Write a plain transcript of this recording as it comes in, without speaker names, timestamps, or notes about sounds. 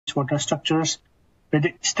wastewater structures with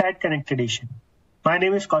the STAAD Connect edition. My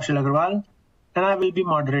name is Kaushal Agarwal, and I will be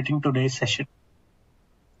moderating today's session.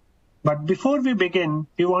 But before we begin,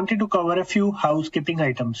 we wanted to cover a few housekeeping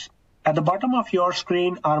items. At the bottom of your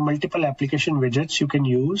screen are multiple application widgets you can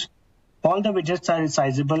use. All the widgets are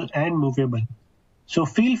resizable and movable, so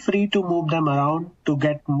feel free to move them around to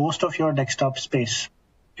get most of your desktop space.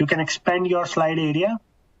 You can expand your slide area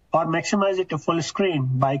or maximize it to full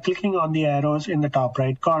screen by clicking on the arrows in the top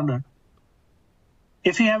right corner.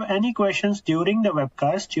 If you have any questions during the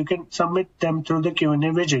webcast, you can submit them through the Q&A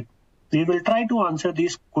widget. We will try to answer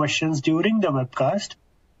these questions during the webcast,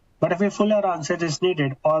 but if a fuller answer is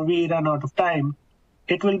needed or we run out of time,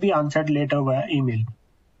 it will be answered later via email.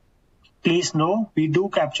 Please know we do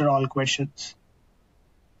capture all questions.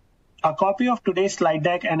 A copy of today's slide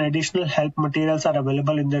deck and additional help materials are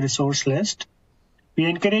available in the resource list. We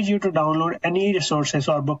encourage you to download any resources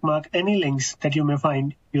or bookmark any links that you may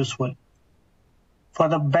find useful. For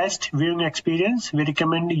the best viewing experience, we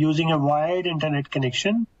recommend using a wired internet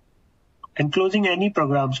connection and closing any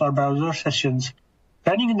programs or browser sessions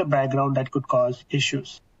running in the background that could cause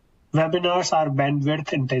issues. Webinars are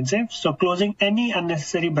bandwidth intensive, so closing any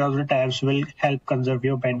unnecessary browser tabs will help conserve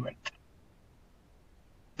your bandwidth.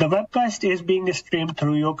 The webcast is being streamed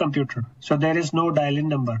through your computer, so there is no dial-in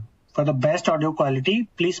number. For the best audio quality,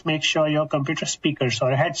 please make sure your computer speakers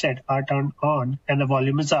or headset are turned on and the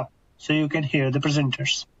volume is up so you can hear the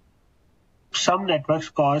presenters. Some networks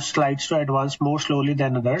cause slides to advance more slowly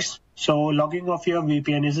than others, so logging off your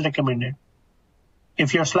VPN is recommended.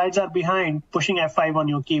 If your slides are behind, pushing F5 on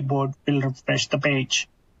your keyboard will refresh the page.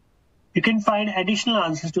 You can find additional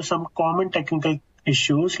answers to some common technical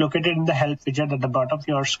issues located in the help widget at the bottom of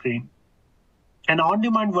your screen. An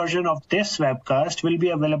on-demand version of this webcast will be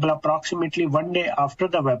available approximately 1 day after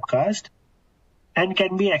the webcast and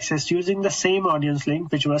can be accessed using the same audience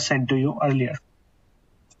link which was sent to you earlier.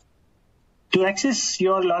 To access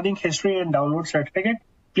your learning history and download certificate,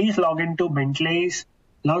 please log into Bentley's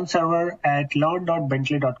Learn server at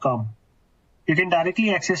learn.bentley.com. You can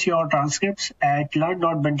directly access your transcripts at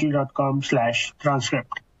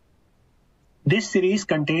learn.bentley.com/transcript. This series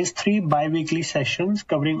contains 3 bi-weekly sessions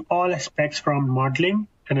covering all aspects from modeling,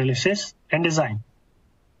 analysis, and design.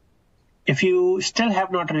 If you still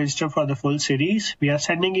have not registered for the full series, we are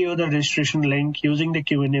sending you the registration link using the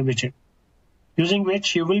Q&A widget, using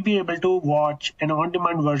which you will be able to watch an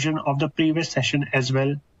on-demand version of the previous session as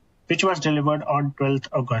well, which was delivered on 12th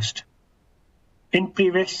August. In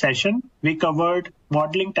previous session, we covered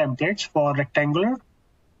modeling templates for rectangular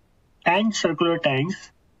and circular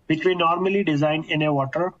tanks, which we normally design in a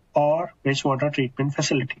water or wastewater treatment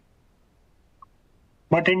facility.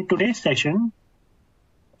 But in today's session,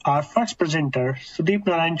 our first presenter, Sudeep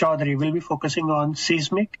Narayan Chaudhary, will be focusing on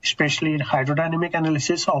seismic, especially hydrodynamic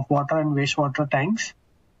analysis of water and wastewater tanks,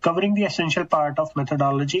 covering the essential part of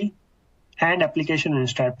methodology and application in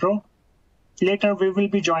STAAD Pro. Later, we will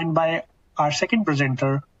be joined by our second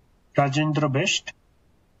presenter, Rajendra Bisht,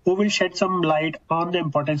 who will shed some light on the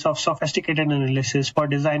importance of sophisticated analysis for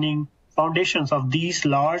designing foundations of these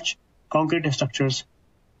large concrete structures,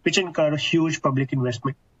 which incur huge public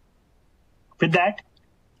investment. With that,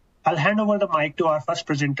 I'll hand over the mic to our first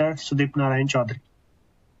presenter, Sudeep Narayan Chaudhary.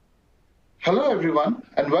 Hello, everyone,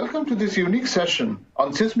 and welcome to this unique session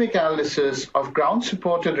on seismic analysis of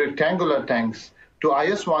ground-supported rectangular tanks to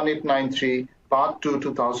IS 1893, Part 2,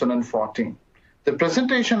 2014. The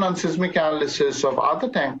presentation on seismic analysis of other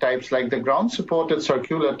tank types like the ground-supported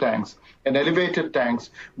circular tanks and elevated tanks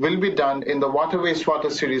will be done in the Water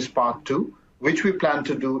Wastewater Series Part 2, which we plan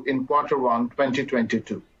to do in Q1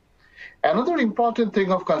 2022. Another important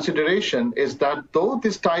thing of consideration is that though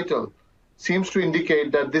this title seems to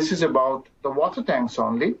indicate that this is about the water tanks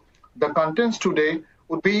only, the contents today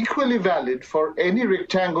would be equally valid for any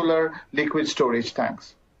rectangular liquid storage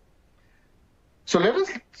tanks. So let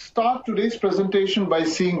us start today's presentation by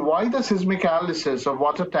seeing why the seismic analysis of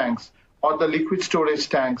water tanks or the liquid storage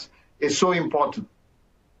tanks is so important.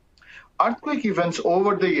 Earthquake events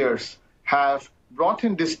over the years have brought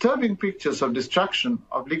in disturbing pictures of destruction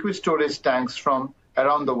of liquid storage tanks from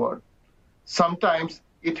around the world. Sometimes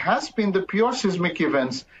it has been the pure seismic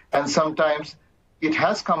events, and sometimes it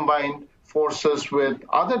has combined forces with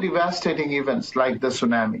other devastating events like the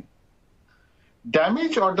tsunami.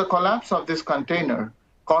 Damage or the collapse of this container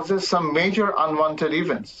causes some major unwanted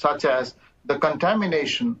events, such as the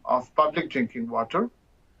contamination of public drinking water,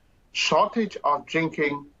 shortage of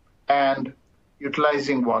drinking and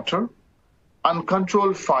utilizing water,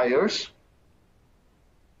 uncontrolled fires,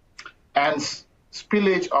 and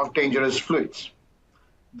spillage of dangerous fluids.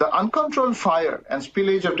 The uncontrolled fire and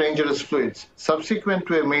spillage of dangerous fluids subsequent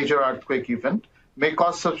to a major earthquake event may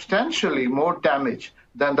cause substantially more damage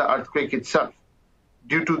than the earthquake itself.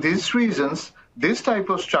 Due to these reasons, this type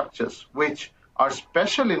of structures, which are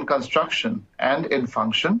special in construction and in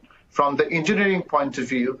function, from the engineering point of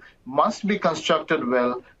view, must be constructed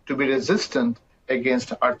well to be resistant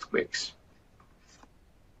against earthquakes.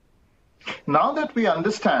 Now that we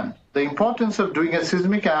understand the importance of doing a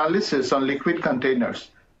seismic analysis on liquid containers,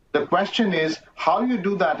 the question is how you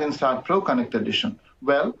do that in STAAD Pro Connect Edition.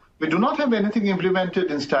 Well, we do not have anything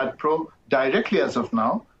implemented in STAAD Pro directly as of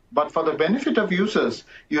now, but for the benefit of users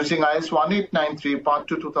using IS 1893 Part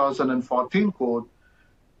 2 2014 code,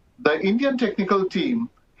 the Indian technical team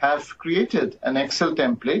have created an Excel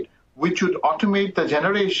template which would automate the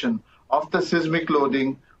generation of the seismic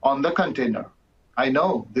loading on the container. I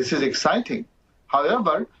know this is exciting.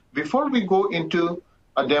 However, before we go into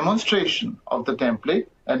a demonstration of the template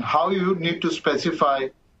and how you need to specify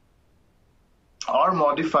or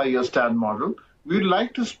modify your STAAD model, we would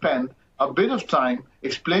like to spend a bit of time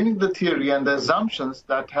explaining the theory and the assumptions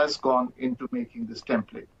that has gone into making this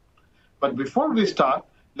template. But before we start,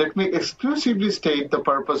 let me exclusively state the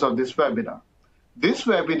purpose of this webinar. This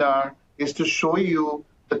webinar is to show you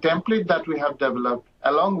the template that we have developed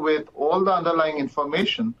along with all the underlying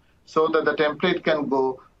information so that the template can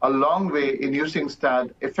go a long way in using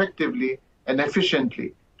STAAD effectively and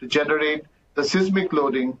efficiently to generate the seismic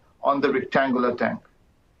loading on the rectangular tank.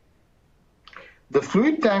 The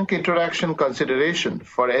fluid tank interaction consideration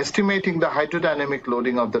for estimating the hydrodynamic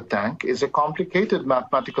loading of the tank is a complicated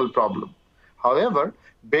mathematical problem. However,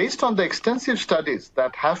 based on the extensive studies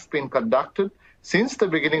that have been conducted since the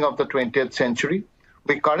beginning of the 20th century,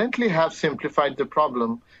 we currently have simplified the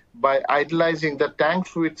problem by idealizing the tank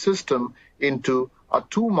fluid system into a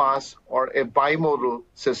two-mass or a bimodal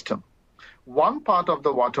system. One part of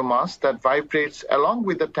the water mass that vibrates along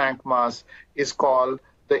with the tank mass is called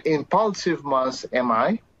the impulsive mass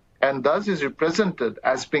Mi, and thus is represented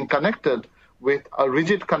as being connected with a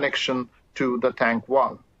rigid connection to the tank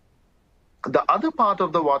wall. The other part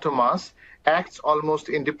of the water mass acts almost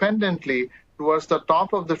independently towards the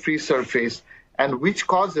top of the free surface and which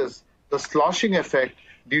causes the sloshing effect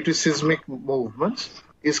due to seismic movements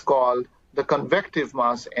is called the convective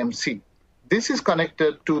mass Mc. This is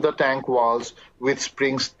connected to the tank walls with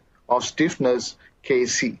springs of stiffness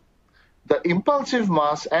Kc. The impulsive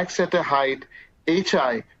mass acts at a height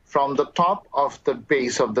Hi from the top of the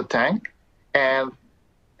base of the tank and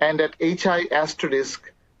at Hi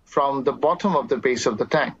asterisk from the bottom of the base of the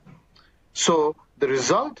tank. So the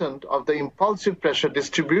resultant of the impulsive pressure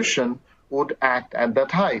distribution would act at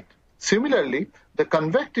that height. Similarly, the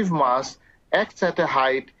convective mass acts at a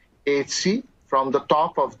height Hc from the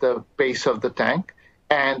top of the base of the tank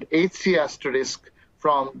and Hc asterisk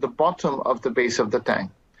from the bottom of the base of the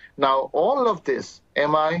tank. Now all of this,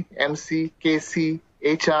 Mi, Mc, Kc,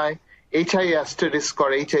 Hi, Hi asterisk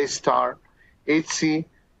or Hi star, Hc,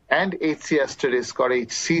 and Hc asterisk or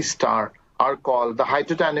Hc star are called the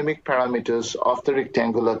hydrodynamic parameters of the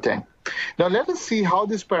rectangular tank. Now let us see how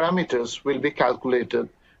these parameters will be calculated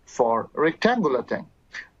for a rectangular tank.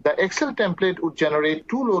 The Excel template would generate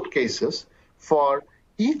two load cases for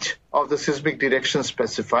each of the seismic directions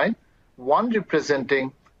specified, one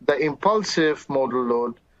representing the impulsive modal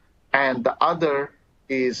load and the other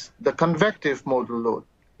is the convective modal load.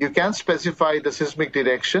 You can specify the seismic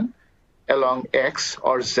direction along X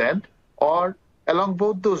or Z or along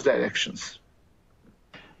both those directions.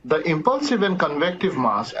 The impulsive and convective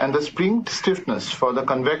mass and the spring stiffness for the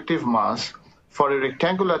convective mass for a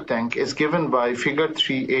rectangular tank is given by Figure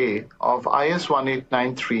 3A of IS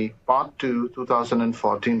 1893 Part 2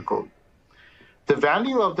 2014 code. The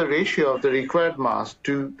value of the ratio of the required mass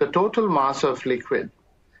to the total mass of liquid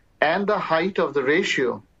and the height of the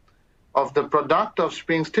ratio of the product of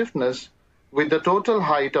spring stiffness with the total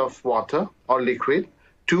height of water or liquid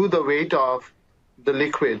to the weight of the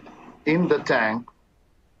liquid in the tank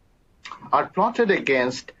are plotted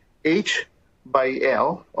against H by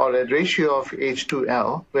L or a ratio of H to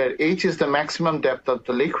L, where H is the maximum depth of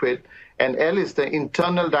the liquid and L is the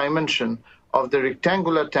internal dimension of the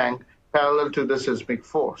rectangular tank parallel to the seismic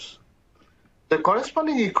force. The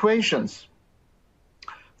corresponding equations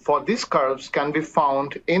for these curves can be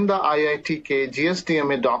found in the IITK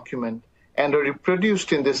GSDMA document and are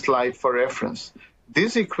reproduced in this slide for reference.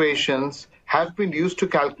 These equations have been used to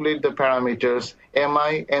calculate the parameters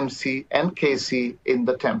Mi, Mc, and Kc in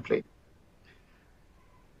the template.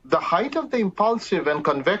 The height of the impulsive and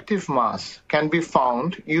convective mass can be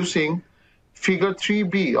found using Figure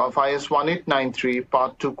 3B of IS 1893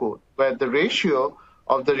 Part 2 code, where the ratio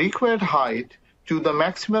of the required height to the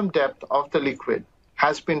maximum depth of the liquid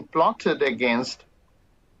has been plotted against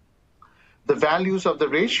the values of the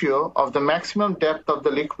ratio of the maximum depth of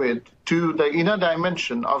the liquid to the inner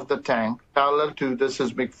dimension of the tank parallel to the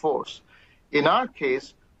seismic force. In our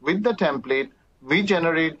case, with the template, we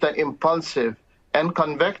generate the impulsive and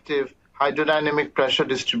convective hydrodynamic pressure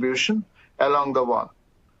distribution along the wall.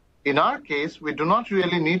 In our case, we do not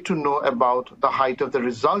really need to know about the height of the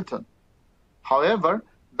resultant. However,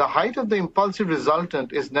 the height of the impulsive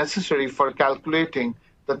resultant is necessary for calculating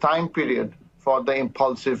the time period for the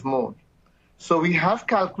impulsive mode. So we have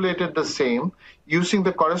calculated the same using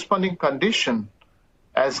the corresponding condition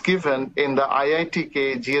as given in the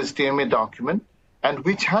IITK GSDMA document, and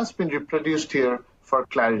which has been reproduced here for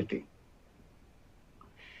clarity.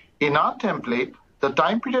 In our template, the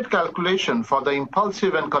time period calculation for the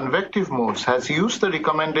impulsive and convective modes has used the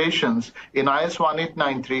recommendations in IS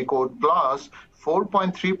 1893 code clause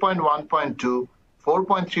 4.3.1.2,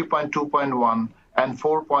 4.3.2.1, and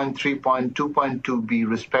 4.3.2.2b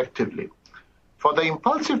respectively. For the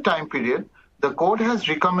impulsive time period, the code has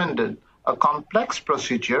recommended a complex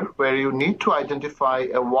procedure where you need to identify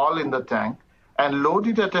a wall in the tank and load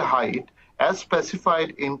it at a height as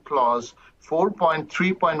specified in clause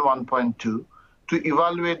 4.3.1.2 to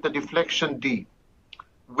evaluate the deflection D,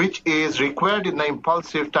 which is required in the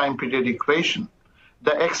impulsive time period equation.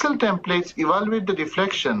 The Excel templates evaluate the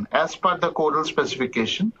deflection as per the codal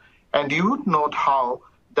specification, and you would note how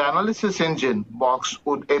the analysis engine box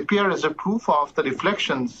would appear as a proof of the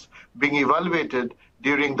deflections being evaluated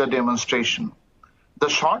during the demonstration. The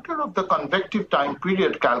shorter of the convective time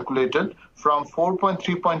period calculated from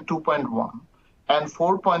 4.3.2.1 and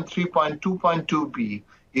 4.3.2.2b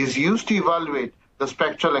is used to evaluate the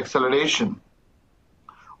spectral acceleration.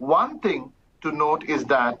 One thing to note is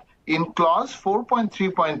that in clause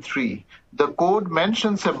 4.3.3, the code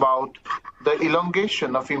mentions about the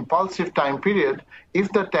elongation of impulsive time period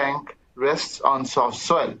if the tank rests on soft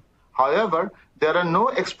soil. However, there are no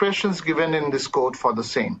expressions given in this code for the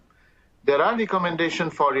same. There are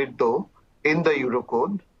recommendations for it though in the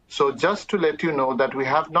Eurocode. So just to let you know that we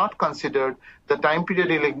have not considered the time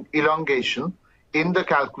period elongation in the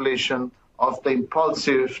calculation of the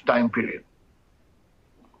impulsive time period.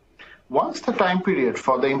 Once the time period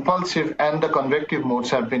for the impulsive and the convective modes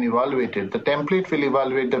have been evaluated, the template will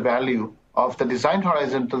evaluate the value of the designed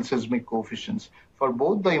horizontal seismic coefficients for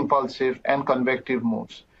both the impulsive and convective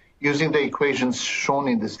modes using the equations shown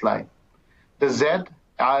in this slide. The Z,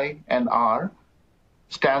 I, and R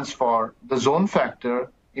stands for the zone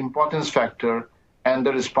factor, importance factor, and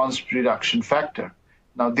the response reduction factor.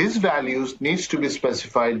 Now, these values needs to be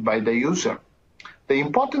specified by the user. The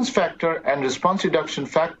importance factor and response reduction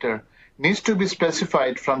factor needs to be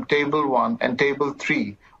specified from Table 1 and Table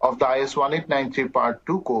 3 of the IS 1893 Part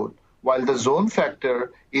 2 code, while the zone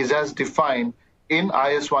factor is as defined in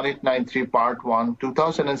IS 1893 Part 1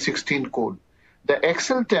 2016 code. The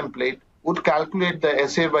Excel template would calculate the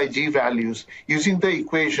SA by G values using the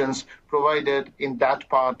equations provided in that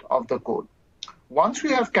part of the code. Once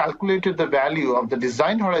we have calculated the value of the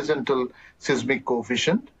designed horizontal seismic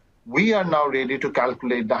coefficient, we are now ready to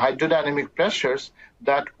calculate the hydrodynamic pressures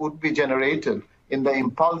that would be generated in the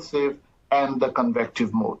impulsive and the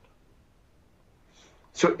convective mode.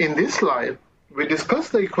 So in this slide, we discuss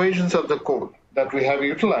the equations of the code that we have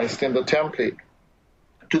utilized in the template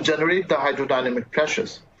to generate the hydrodynamic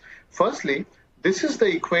pressures. Firstly, this is the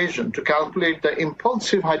equation to calculate the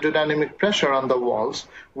impulsive hydrodynamic pressure on the walls,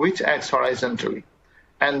 which acts horizontally.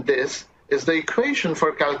 And this is the equation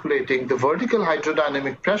for calculating the vertical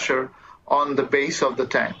hydrodynamic pressure on the base of the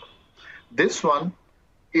tank. This one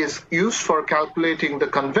is used for calculating the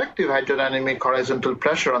convective hydrodynamic horizontal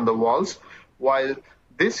pressure on the walls, while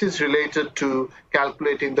this is related to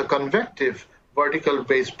calculating the convective vertical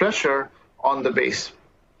base pressure on the base.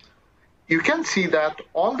 You can see that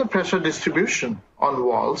all the pressure distribution on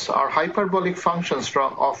walls are hyperbolic functions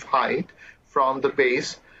of height from the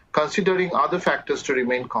base, considering other factors to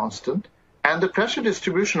remain constant, and the pressure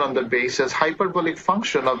distribution on the base as hyperbolic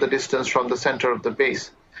function of the distance from the center of the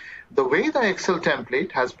base. The way the Excel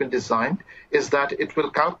template has been designed is that it will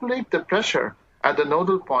calculate the pressure at the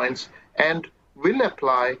nodal points and will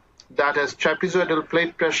apply that as trapezoidal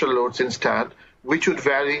plate pressure loads in STAAD, which would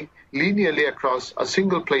vary linearly across a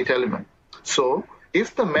single plate element. So,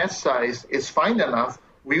 if the mesh size is fine enough,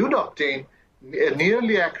 we would obtain a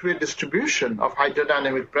nearly accurate distribution of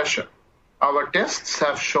hydrodynamic pressure. Our tests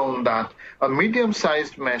have shown that a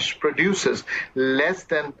medium-sized mesh produces less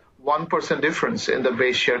than 1% difference in the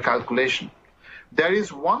base shear calculation. There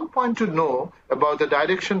is one point to know about the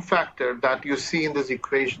direction factor that you see in these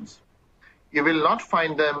equations. you will not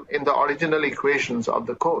find them in the original equations of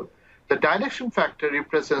the code. The direction factor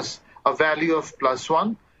represents a value of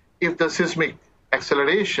 +1 if the seismic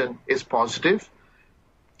acceleration is positive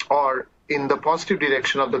or in the positive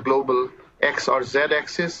direction of the global X or Z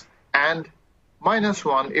axis, and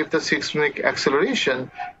 -1 if the seismic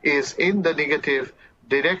acceleration is in the negative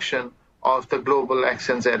direction of the global X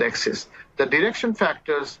and Z axis. The direction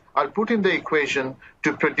factors are put in the equation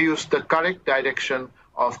to produce the correct direction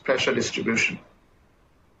of pressure distribution.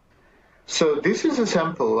 So this is a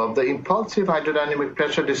sample of the impulsive hydrodynamic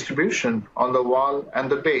pressure distribution on the wall and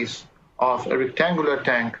the base of a rectangular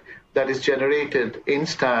tank that is generated in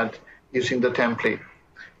STAAD using the template.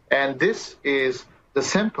 And this is the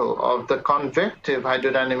sample of the convective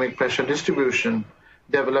hydrodynamic pressure distribution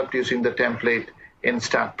developed using the template in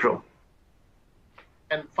STAAD Pro.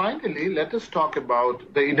 And finally, let us talk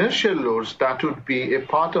about the inertial loads that would be a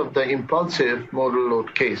part of the impulsive modal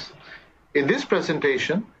load case. In this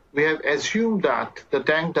presentation, we have assumed that the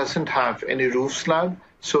tank doesn't have any roof slab,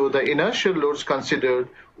 so the inertial loads considered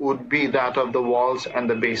would be that of the walls and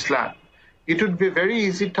the base slab. It would be a very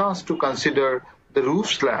easy task to consider the roof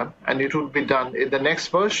slab, and it would be done in the next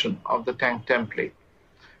version of the tank template.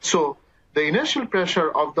 So the inertial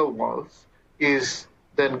pressure of the walls is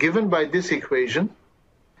then given by this equation,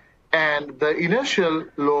 and the inertial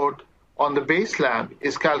load on the base slab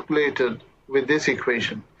is calculated with this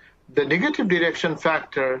equation. The negative direction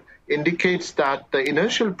factor indicates that the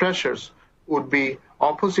inertial pressures would be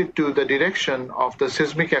opposite to the direction of the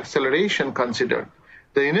seismic acceleration considered.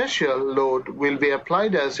 The inertial load will be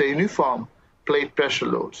applied as a uniform plate pressure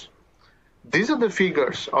loads. These are the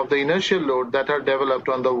figures of the inertial load that are developed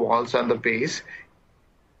on the walls and the base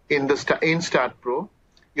in STAAD Pro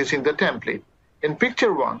using the template. In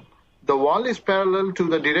picture 1, the wall is parallel to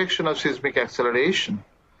the direction of seismic acceleration,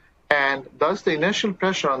 and thus the inertial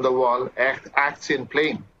pressure on the wall acts in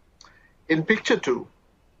plane. In picture 2,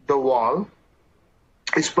 the wall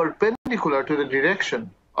is perpendicular to the direction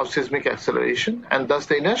of seismic acceleration, and thus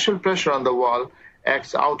the inertial pressure on the wall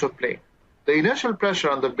acts out of plane. The inertial pressure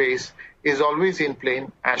on the base is always in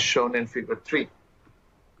plane, as shown in figure 3.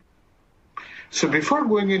 So before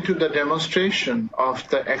going into the demonstration of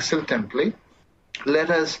the Excel template, let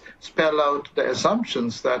us spell out the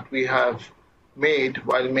assumptions that we have made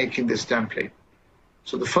while making this template.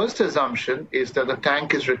 So the first assumption is that the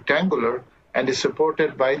tank is rectangular and is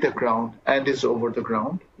supported by the ground and is over the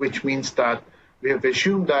ground, which means that we have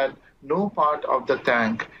assumed that no part of the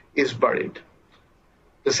tank is buried.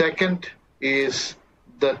 The second is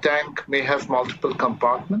the tank may have multiple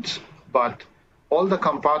compartments, but all the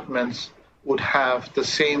compartments would have the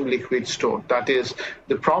same liquid stored. That is,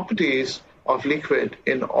 the properties of liquid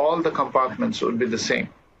in all the compartments would be the same.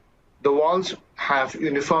 The walls have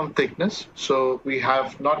uniform thickness, so we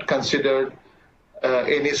have not considered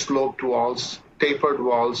any sloped walls, tapered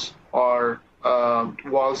walls, or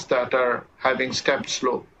walls that are having stepped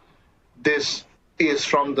slope. This is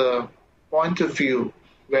from the point of view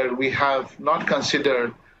where we have not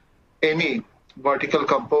considered any vertical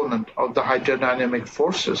component of the hydrodynamic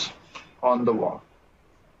forces on the wall.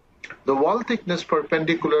 The wall thickness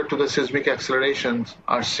perpendicular to the seismic accelerations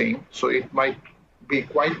are same, so it might be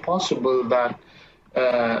quite possible that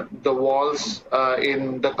the walls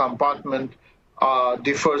in the compartment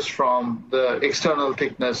differs from the external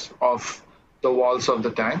thickness of the walls of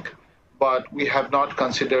the tank, but we have not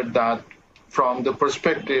considered that from the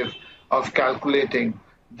perspective of calculating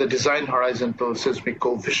the design horizontal seismic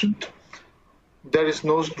coefficient. There is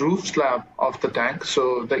no roof slab of the tank,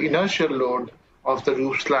 so the inertial load of the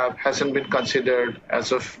roof slab hasn't been considered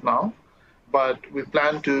as of now, but we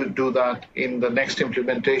plan to do that in the next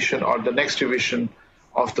implementation or the next revision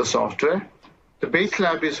of the software. The base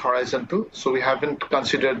slab is horizontal, so we haven't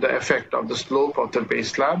considered the effect of the slope of the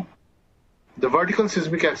base slab. The vertical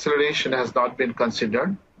seismic acceleration has not been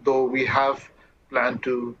considered, though we have planned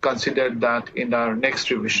to consider that in our next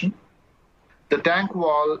revision. The tank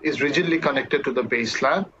wall is rigidly connected to the base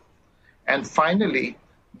slab. And finally,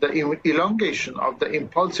 the elongation of the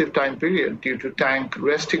impulsive time period due to tank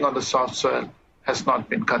resting on the soft soil has not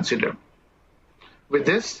been considered. With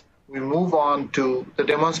this, we move on to the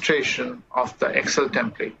demonstration of the Excel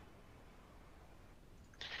template.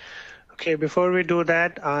 Okay, before we do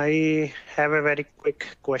that, I have a very quick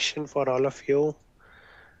question for all of you.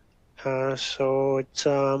 So it's,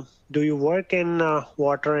 do you work in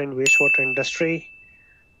water and wastewater industry?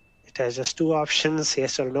 It has just two options,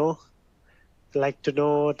 yes or no. I'd like to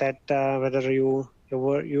know that whether you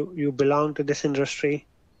belong to this industry.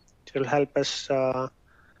 It will help us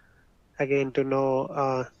again to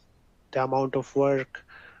know the amount of work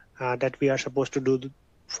that we are supposed to do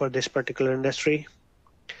for this particular industry.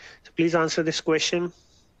 So please answer this question.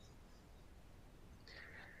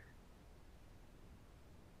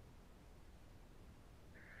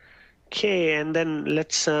 Okay, and then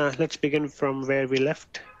let's begin from where we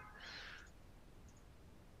left.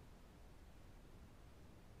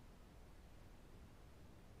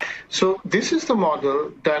 So this is the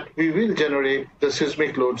model that we will generate the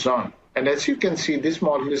seismic loads on. And as you can see, this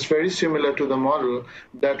model is very similar to the model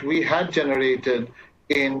that we had generated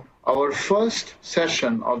in our first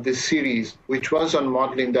session of this series, which was on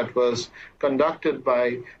modeling that was conducted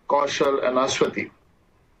by Kaushal and Aswati.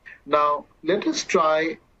 Now, let us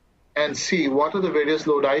try and see what are the various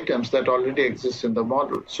load items that already exist in the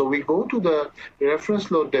model. So we go to the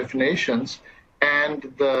reference load definitions and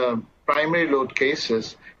the primary load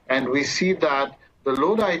cases, and we see that the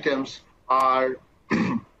load items are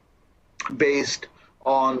based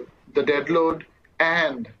on the dead load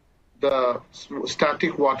and the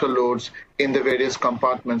static water loads in the various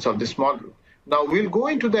compartments of this model. Now we'll go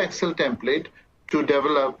into the Excel template to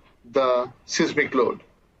develop the seismic load.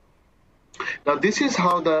 Now this is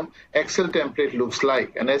how the Excel template looks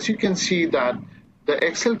like. And as you can see that the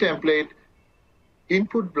Excel template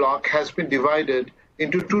input block has been divided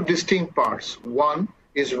into two distinct parts. One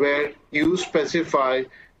is where you specify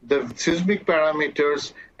the seismic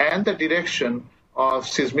parameters and the direction of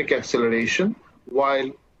seismic acceleration, while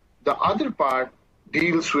the other part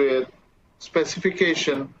deals with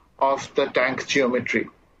specification of the tank geometry.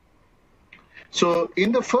 So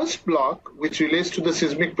in the first block, which relates to the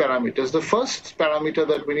seismic parameters, the first parameter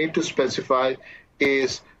that we need to specify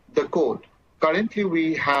is the code. Currently,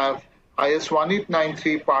 we have IS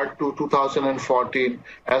 1893 Part 2 2014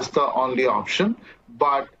 as the only option,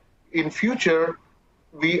 but in future,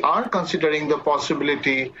 we are considering the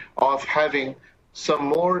possibility of having some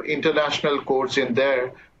more international codes in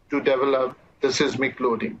there to develop the seismic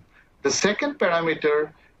loading. The second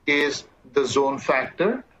parameter is the zone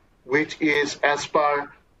factor, which is as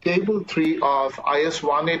per Table 3 of IS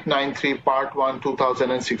 1893 Part 1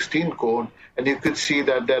 2016 code. And you could see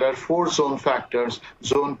that there are 4 zone factors,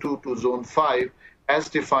 Zone 2 to Zone 5, as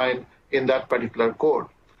defined in that particular code.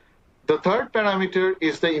 The third parameter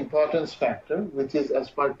is the importance factor, which is as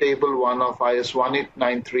per Table 1 of IS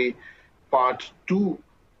 1893 Part 2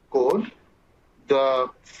 code. The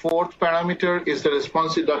fourth parameter is the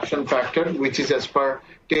response reduction factor, which is as per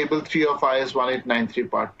Table 3 of IS 1893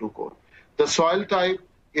 Part 2 code. The soil type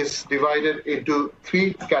is divided into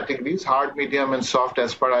 3 categories, hard, medium, and soft,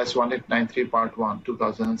 as per IS 1893 Part 1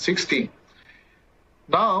 2016.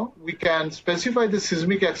 Now we can specify the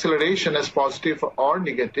seismic acceleration as positive or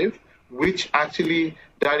negative, which actually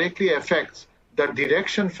directly affects the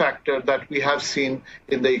direction factor that we have seen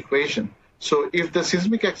in the equation. So if the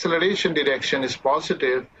seismic acceleration direction is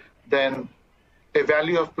positive, then a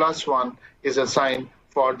value of +1 is assigned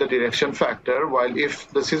for the direction factor, while if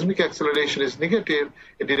the seismic acceleration is negative,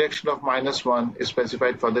 a direction of -1 is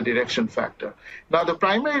specified for the direction factor. Now the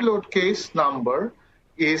primary load case number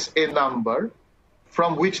is a number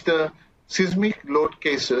from which the seismic load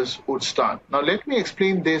cases would start. Now let me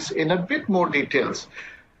explain this in a bit more details.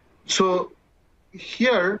 So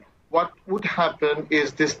here, what would happen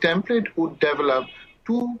is this template would develop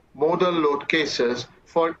 2 modal load cases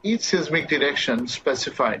for each seismic direction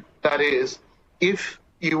specified. That is, if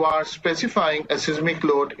you are specifying a seismic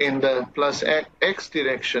load in the +x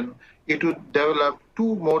direction, it would develop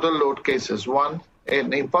 2 modal load cases, one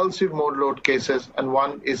an impulsive mode load cases and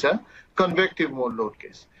one is a convective mode load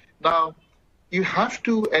case. Now, you have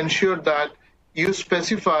to ensure that you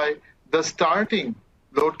specify the starting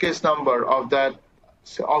load case number of the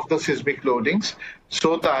seismic loadings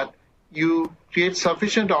so that you create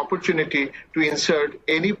sufficient opportunity to insert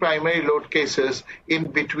any primary load cases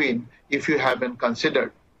in between if you haven't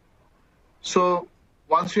considered. So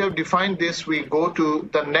once we have defined this, we go to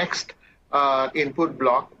the next input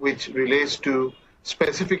block, which relates to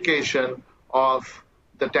specification of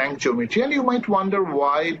the tank geometry. And you might wonder,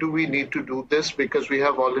 why do we need to do this? Because we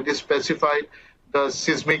have already specified the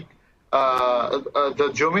seismic,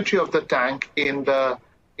 the geometry of the tank in the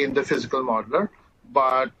physical modeler.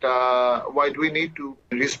 But why do we need to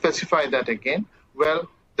re-specify that again? Well,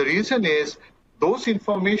 the reason is those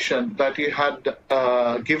information that you had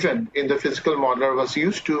given in the physical modeler was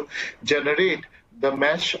used to generate the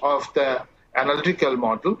mesh of the analytical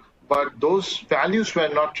model, but those values were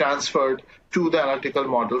not transferred to the analytical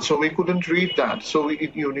model, so we couldn't read that. So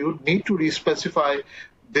you need to re-specify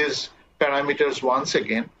these parameters once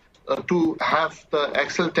again to have the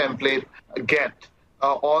Excel template get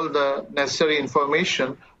all the necessary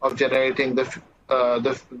information of generating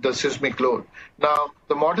the seismic load. Now,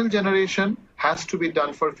 the model generation has to be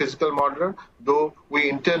done for physical modeler, though we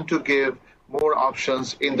intend to give more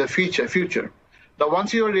options in the future. Now,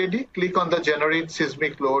 once you are ready, click on the Generate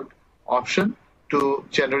Seismic Load option to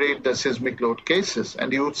generate the seismic load cases.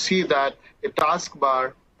 And you would see that a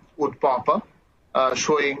taskbar would pop up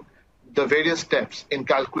showing the various steps in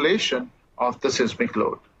calculation of the seismic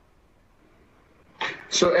load.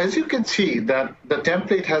 So as you can see that the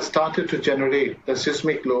template has started to generate the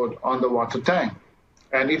seismic load on the water tank.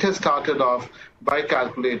 And it has started off by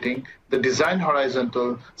calculating the design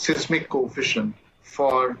horizontal seismic coefficient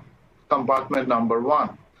for compartment number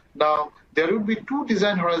 1. Now, there would be 2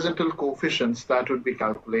 design horizontal coefficients that would be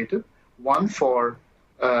calculated, one for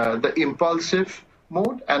the impulsive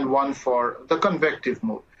mode and one for the convective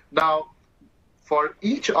mode. Now, for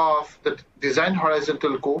each of the design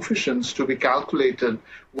horizontal coefficients to be calculated,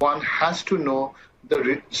 one has to know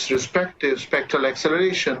the respective spectral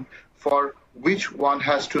acceleration, for which one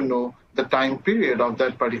has to know the time period of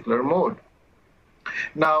that particular mode.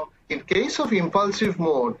 Now, in case of impulsive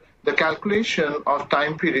mode, the calculation of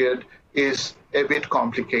time period is a bit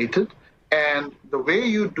complicated. And the way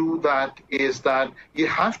you do that is that you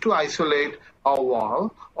have to isolate a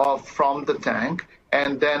wall from the tank,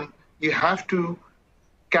 and then you have to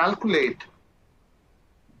calculate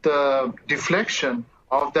the deflection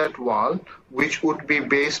of that wall, which would be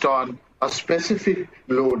based on a specific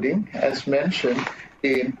loading as mentioned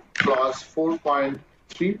in clause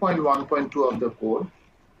 4.3.1.2 of the code.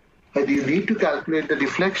 And you need to calculate the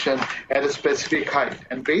deflection at a specific height.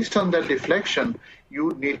 And based on that deflection,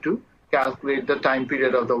 you need to calculate the time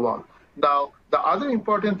period of the wall. Now, the other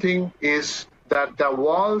important thing is that the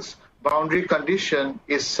wall's boundary condition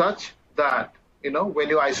is such that, when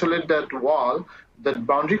you isolate that wall, the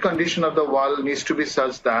boundary condition of the wall needs to be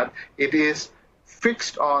such that it is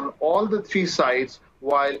fixed on all the 3 sides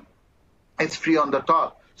while it's free on the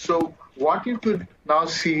top. So what you could now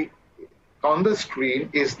see on the screen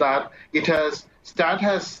is that STAAD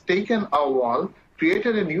has taken a wall,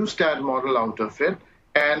 created a new STAAD model out of it,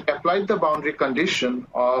 and applied the boundary condition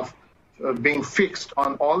of being fixed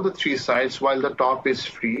on all the 3 sides while the top is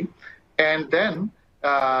free. And then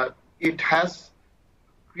it has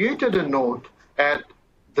created a node at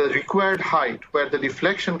the required height where the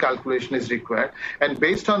deflection calculation is required. And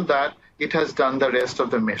based on that, it has done the rest of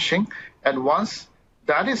the meshing. And once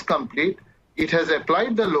that is complete, it has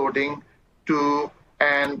applied the loading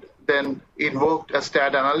and then invoked a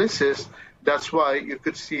STAAD analysis. That's why you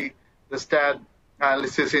could see the STAAD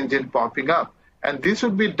analysis engine popping up. And this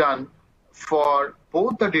would be done for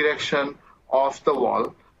both the direction of the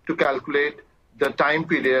wall to calculate the time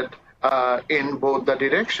period in both the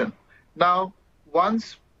direction. Now,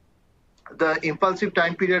 once the impulsive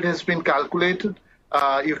time period has been calculated,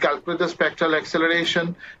 you calculate the spectral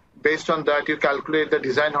acceleration. Based on that, you calculate the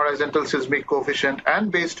design horizontal seismic coefficient,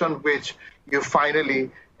 and based on which you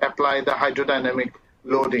finally apply the hydrodynamic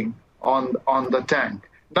loading on the tank.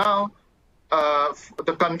 Now,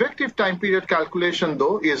 the convective time period calculation,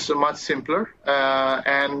 though, is much simpler,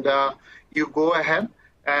 and you go ahead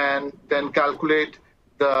and then calculate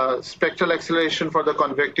the spectral acceleration for the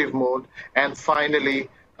convective mode, and finally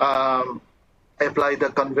apply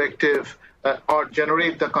the convective or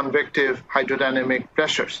generate the convective hydrodynamic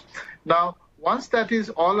pressures. Now, once that is,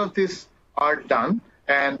 all of this are done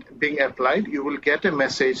and being applied, you will get a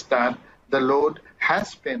message that the load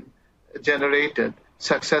has been generated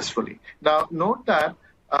successfully. Now, note that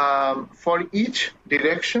for each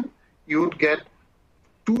direction, you would get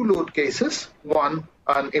 2 load cases, one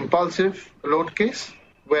an impulsive load case,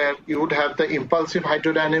 where you would have the impulsive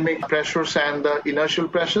hydrodynamic pressures and the inertial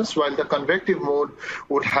pressures, while the convective mode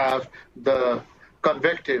would have the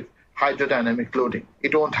convective hydrodynamic loading.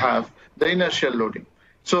 It won't have the inertial loading.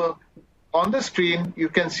 So on the screen, you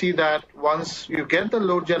can see that once you get the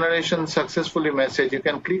load generation successfully message, you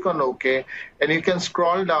can click on OK, and you can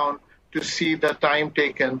scroll down to see the time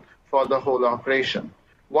taken for the whole operation.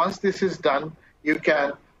 Once this is done, you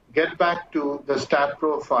can get back to the STAAD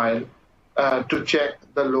profile to check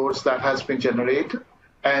the loads that has been generated,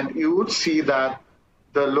 and you would see that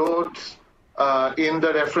the loads in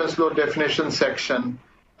the reference load definition section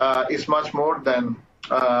is much more than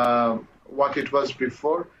what it was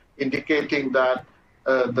before, indicating that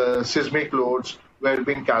the seismic loads were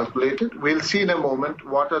being calculated. We'll see in a moment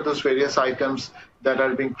what are those various items that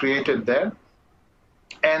are being created there.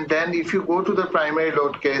 And then if you go to the primary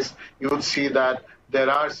load case, you would see that there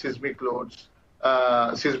are seismic load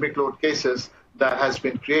cases that has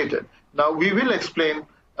been created. Now, we will explain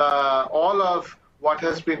all of what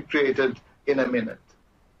has been created in a minute.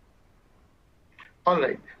 All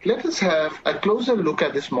right, let us have a closer look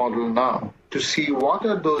at this model now to see what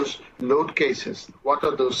are those load cases, what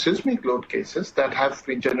are those seismic load cases that have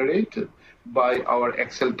been generated by our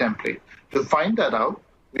Excel template. To find that out,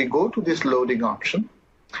 we go to this loading option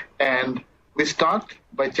and we start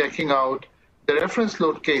by checking out the reference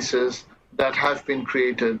load cases that have been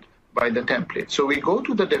created by the template. So we go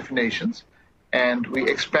to the definitions and we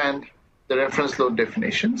expand the reference load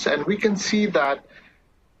definitions, and we can see that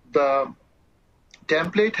the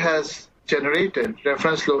template has generated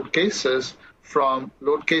reference load cases from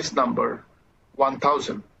load case number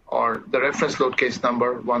 1000, or the reference load case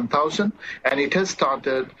number 1000, and it has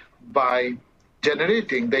started by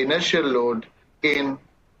generating the inertial load in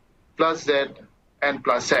plus Z and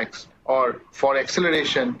plus X, or for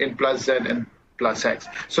acceleration in plus Z and plus X.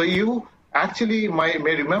 So you actually may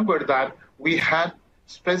remember that we had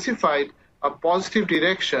specified a positive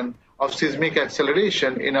direction of seismic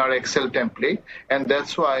acceleration in our Excel template, and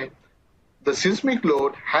that's why the seismic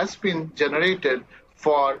load has been generated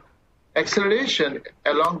for acceleration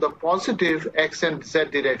along the positive X and Z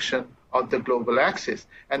direction of the global axis.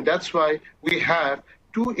 And that's why we have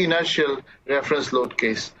two inertial reference load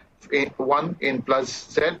case, one in plus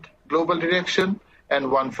Z global direction and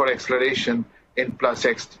one for acceleration in plus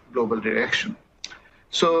X global direction.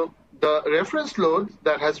 So the reference load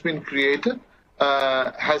that has been created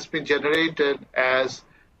has been generated as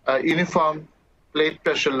uniform plate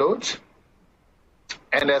pressure loads.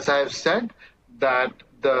 And as I have said, that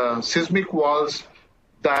the seismic walls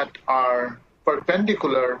that are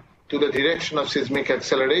perpendicular to the direction of seismic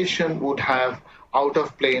acceleration would have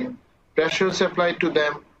out-of-plane pressures applied to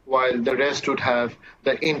them, while the rest would have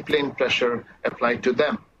the in-plane pressure applied to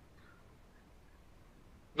them.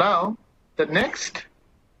 Now, the next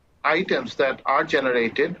items that are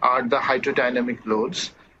generated are the hydrodynamic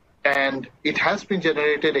loads, and it has been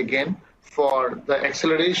generated again for the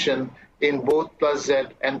acceleration in both plus Z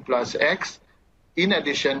and plus X. In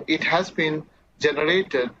addition, it has been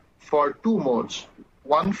generated for two modes,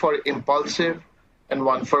 one for impulsive and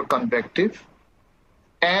one for convective.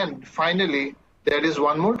 And finally, there is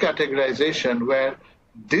one more categorization where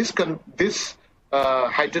this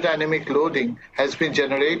hydrodynamic loading has been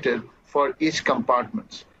generated for each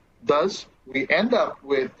compartment. Thus, we end up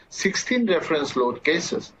with 16 reference load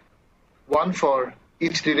cases, one for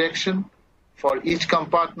each direction, for each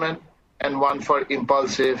compartment, and one for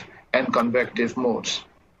impulsive and convective modes.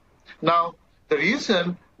 Now, the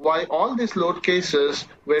reason why all these load cases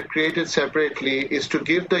were created separately is to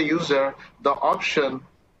give the user the option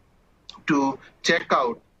to check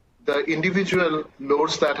out the individual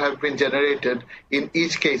loads that have been generated in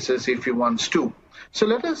each cases if he wants to. So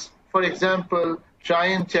let us, for example, try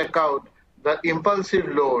and check out the impulsive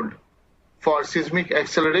load for seismic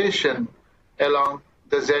acceleration along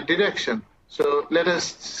the Z direction. So let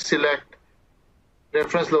us select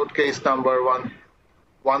reference load case number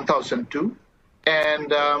 1002,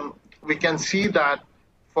 and we can see that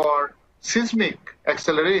for seismic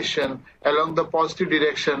acceleration along the positive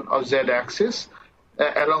direction of Z-axis,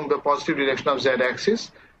 and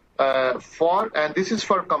this is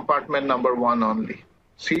for compartment number 1 only.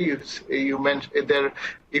 See, you mentioned there,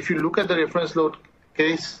 if you look at the reference load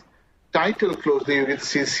case title closely, you will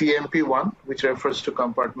see CMP1, which refers to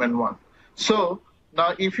compartment 1. So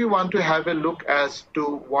now if you want to have a look as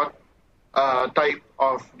to what type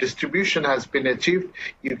of distribution has been achieved,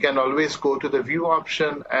 you can always go to the view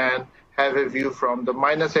option and have a view from the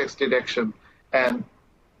minus X direction. And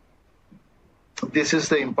this is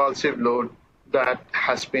the impulsive load that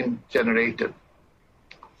has been generated.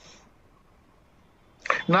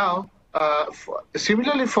 Now,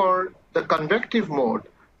 similarly for the convective mode,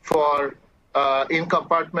 for in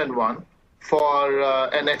compartment 1, for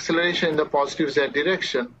an acceleration in the positive Z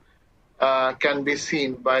direction can be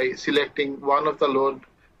seen by selecting one of the load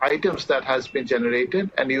items that has been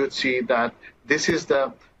generated, and you would see that this is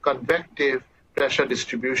the convective pressure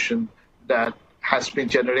distribution that has been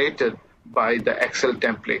generated by the Excel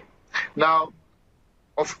template. Now,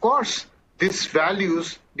 of course, these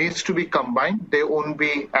values needs to be combined. They won't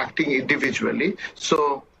be acting individually.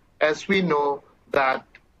 So as we know that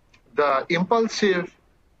the impulsive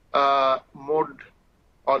mode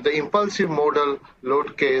or the impulsive modal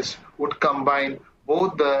load case would combine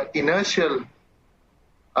both the inertial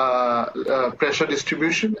pressure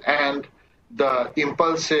distribution and the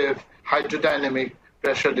impulsive hydrodynamic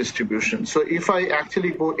pressure distribution. So if I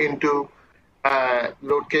actually go into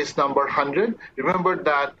load case number 100, remember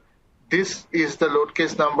that this is the load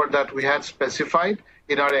case number that we had specified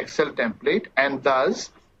in our Excel template, and thus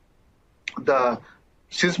the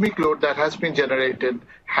seismic load that has been generated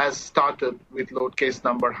has started with load case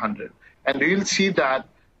number 100. and you'll see that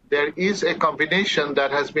there is a combination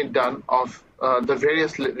that has been done of the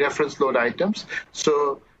various reference load items.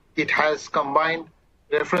 So it has combined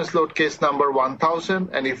reference load case number 1000,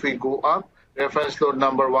 and if we go up, reference load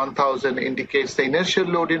number 1000 indicates the inertial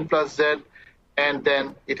load in plus Z, and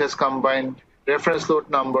then it has combined reference load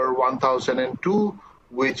number 1002,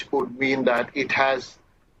 which would mean that it has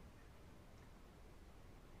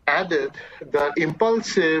added the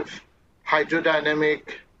impulsive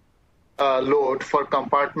hydrodynamic load for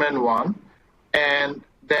compartment 1, and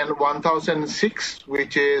then 1006,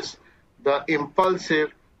 which is the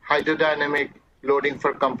impulsive hydrodynamic loading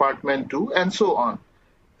for compartment 2, and so on.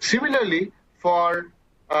 Similarly, for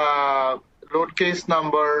load case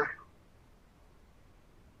number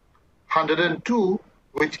 102,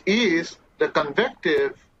 which is the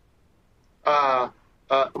convective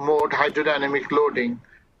mode hydrodynamic loading,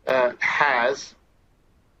 has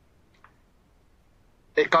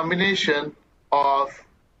a combination of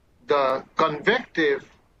the convective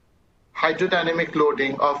hydrodynamic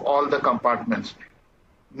loading of all the compartments.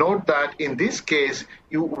 Note that in this case,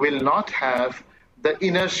 you will not have the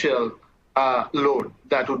inertial load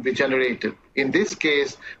that would be generated. In this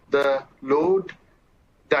case, the load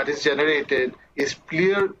that is generated is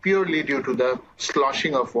purely due to the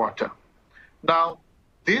sloshing of water. Now,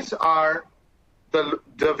 these are the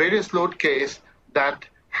various load case that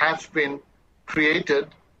have been created,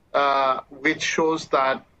 which shows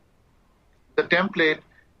that the template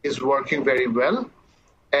is working very well,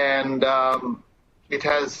 and it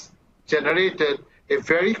has generated a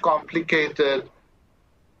very complicated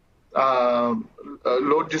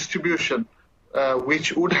load distribution,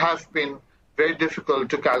 which would have been very difficult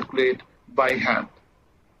to calculate by hand.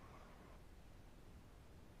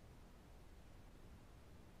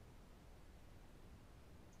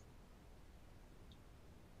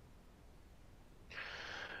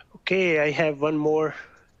 Okay, I have one more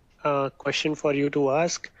question for you to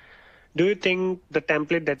ask. Do you think the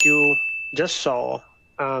template that you just saw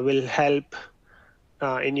will help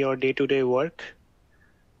in your day-to-day work?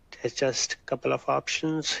 There's just a couple of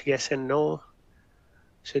options, yes and no.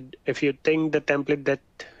 So if you think the template that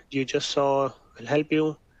you just saw will help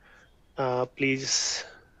you, please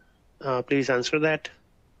answer that.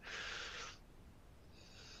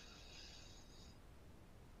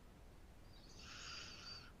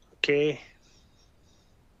 Okay.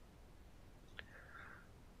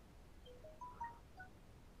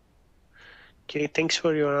 Okay, thanks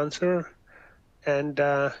for your answer. And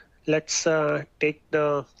let's take it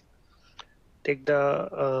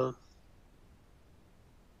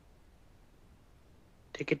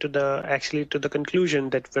to the conclusion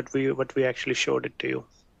that what we actually showed it to you.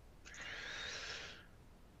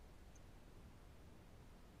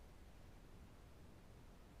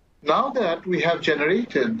 Now that we have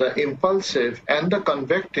generated the impulsive and the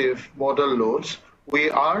convective modal loads,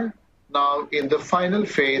 we are now in the final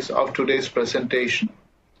phase of today's presentation,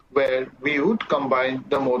 where we would combine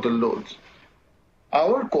the modal loads.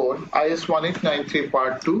 Our code, IS 1893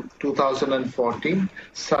 Part 2, 2014,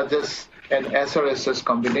 suggests an SRSS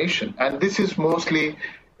combination, and this is mostly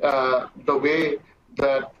the way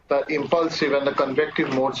that the impulsive and the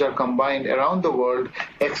convective modes are combined around the world,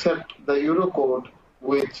 except the Eurocode,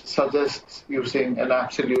 which suggests using an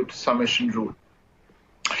absolute summation rule.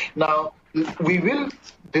 Now, we will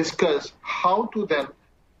discuss how to then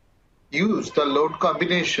use the load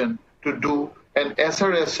combination to do an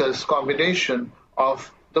SRSS combination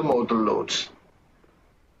of the modal loads.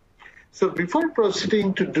 So before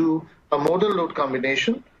proceeding to do a modal load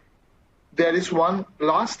combination, there is one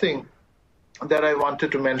last thing that I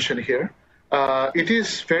wanted to mention here. It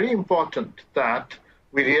is very important that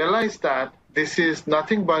we realize that this is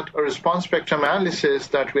nothing but a response spectrum analysis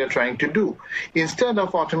that we are trying to do. Instead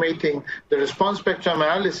of automating the response spectrum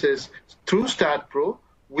analysis through STAAD Pro,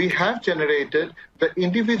 we have generated the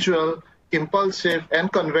individual impulsive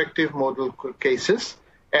and convective modal cases,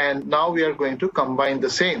 and now we are going to combine the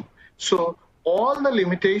same. So all the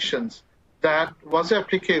limitations that was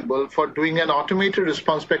applicable for doing an automated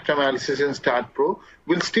response spectrum analysis in STAAD Pro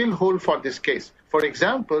will still hold for this case. For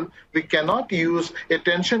example, we cannot use a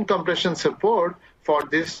tension compression support for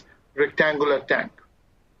this rectangular tank.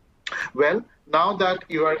 Well, now that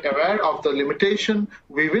you are aware of the limitation,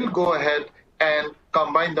 we will go ahead and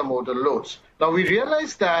combine the modal loads. Now we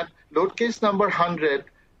realize that load case number 100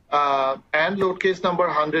 and load case number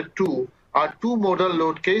 102 are two modal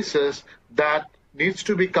load cases that needs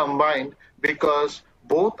to be combined because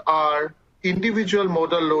both are individual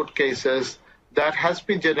modal load cases that has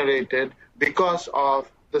been generated because of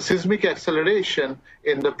the seismic acceleration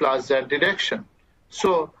in the plus Z direction.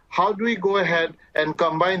 So how do we go ahead and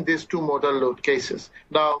combine these two modal load cases?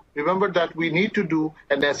 Now, remember that we need to do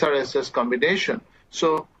an SRSS combination.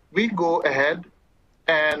 So we go ahead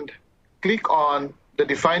and click on the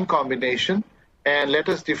define combination, and let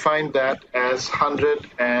us define that as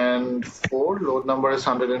 104. Load number is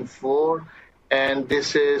 104, and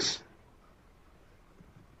this is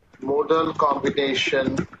modal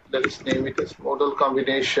combination. Let us name it as modal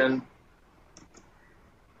combination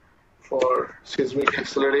for seismic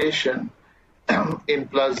acceleration in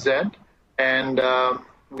plus Z, and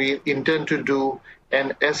we intend to do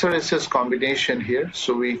an SRSS combination here.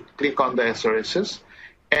 So we click on the SRSS,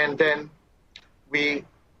 and then we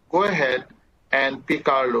go ahead and pick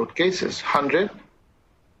our load cases, 100,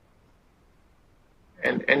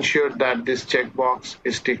 and ensure that this checkbox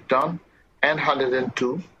is ticked on, and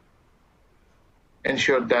 102,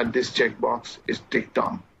 ensure that this checkbox is ticked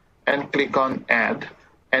on, and click on add,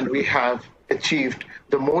 and we have achieved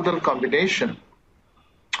the modal combination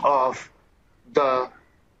of the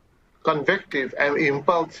convective and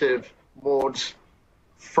impulsive modes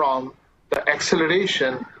from the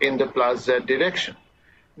acceleration in the plus Z direction.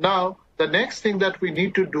 Now, the next thing that we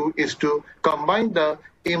need to do is to combine the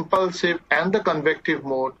impulsive and the convective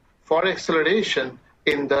mode for acceleration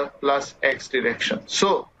in the plus X direction.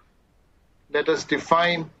 So, let us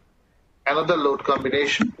define another load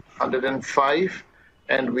combination, 105,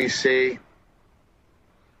 and we say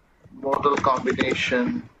modal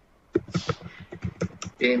combination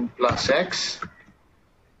in plus X.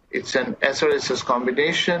 It's an SRSS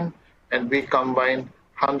combination, and we combine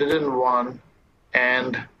 101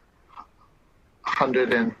 and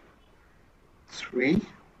 103.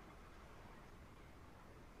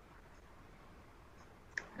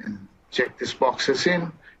 And check these boxes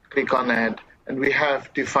in, click on add, and we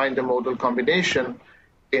have defined the modal combination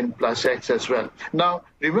in plus X as well. Now,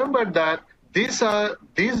 remember that these are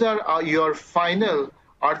your final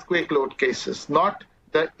earthquake load cases, not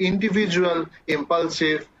the individual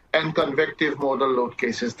impulsive and convective modal load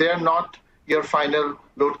cases. They are not your final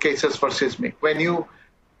load cases for seismic. What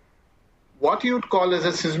you would call as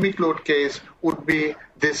a seismic load case would be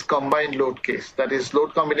this combined load case, that is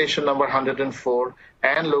load combination number 104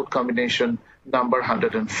 and load combination number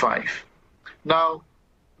 105. Now,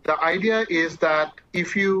 the idea is that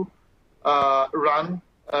if you run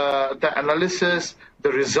the analysis,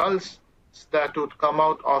 the results that would come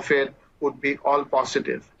out of it would be all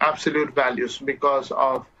positive, absolute values, because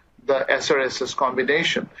of the SRSS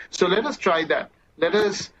combination. So let us try that. Let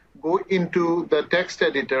us go into the text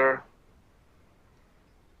editor,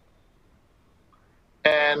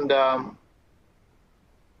 and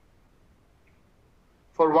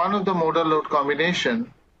for one of the modal load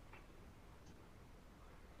combination,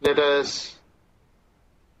 let us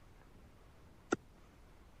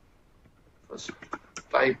first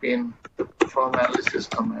type in the perform analysis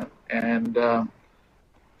command and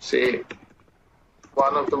say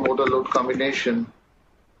one of the modal load combination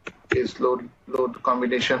is load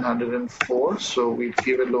combination 104. So we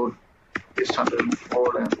give a load is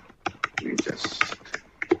 104, and we just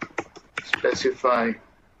specify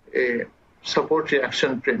a support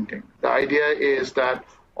reaction printing. The idea is that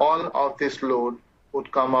all of this load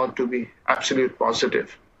would come out to be absolute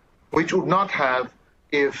positive, which would not have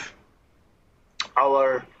if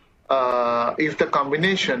if the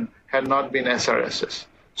combination had not been SRSS.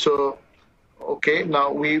 So, okay,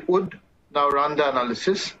 now we would now run the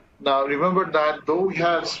analysis. Now remember that though we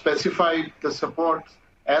have specified the support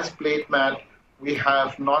as plate mat, we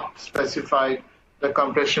have not specified the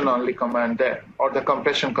compression only command there, or the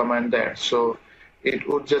compression command there. So it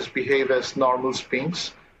would just behave as normal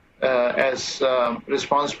springs, as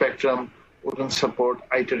response spectrum wouldn't support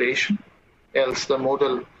iteration, else the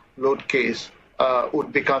modal load case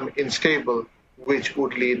would become unstable, which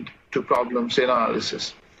would lead to problems in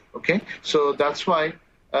analysis. Okay, so that's why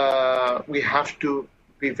we have to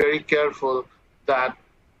be very careful that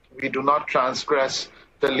we do not transgress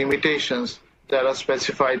the limitations that are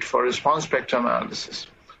specified for response spectrum analysis.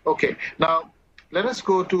 Okay, now let us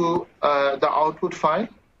go to the output file.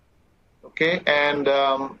 Okay, and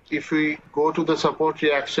if we go to the support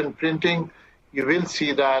reaction printing, you will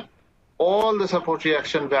see that all the support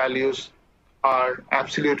reaction values are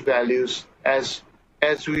absolute values as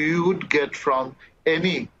we would get from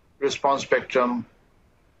any response spectrum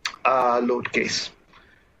load case.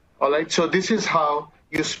 All right, so this is how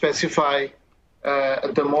you specify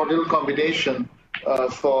the modal combination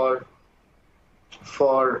for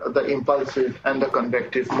the impulsive and the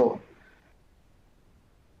convective mode.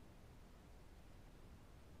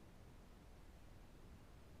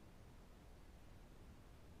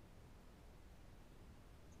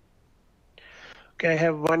 Okay, I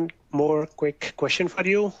have one more quick question for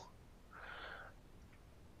you.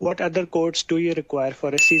 What other codes do you require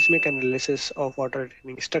for a seismic analysis of water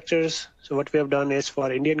retaining structures? So what we have done is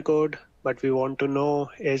for Indian code, but we want to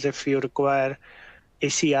know is if you require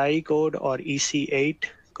ACI code or EC8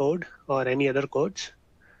 code or any other codes.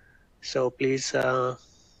 So please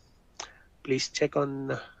check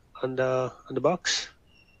on the box.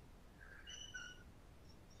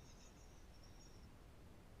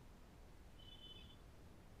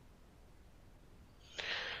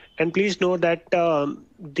 And please know that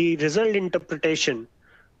the result interpretation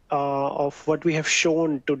of what we have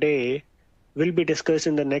shown today will be discussed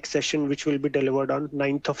in the next session, which will be delivered on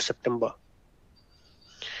 9th of September.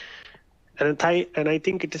 And I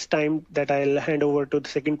think it is time that I'll hand over to the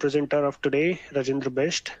second presenter of today, Rajendra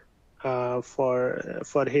Best,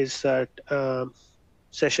 for his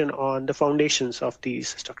session on the foundations of these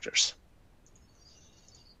structures.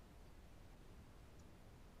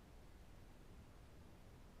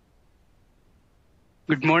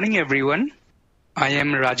 Good morning, everyone. I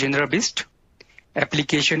am Rajendra Bist,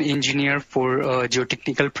 Application Engineer for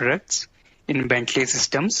Geotechnical Products in Bentley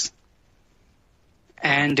Systems.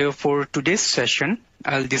 And for today's session,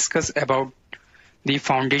 I'll discuss about the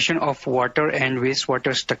foundation of water and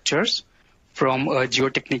wastewater structures from a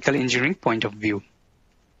geotechnical engineering point of view.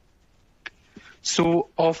 So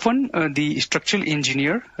often the structural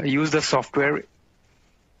engineer use the software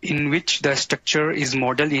in which the structure is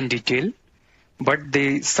modeled in detail, but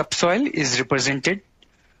the subsoil is represented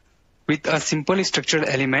with a simple structural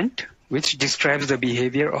element which describes the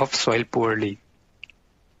behavior of soil poorly.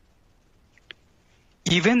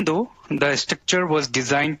 Even though the structure was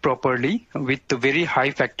designed properly with a very high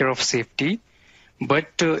factor of safety, but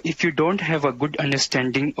if you don't have a good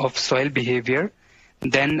understanding of soil behavior,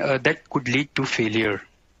 then that could lead to failure.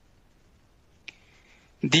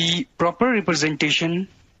 The proper representation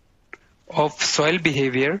of soil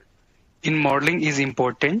behavior in modeling is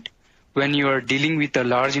important when you are dealing with a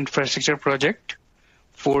large infrastructure project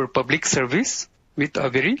for public service with a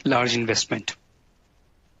very large investment.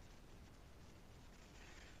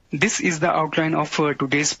 This is the outline of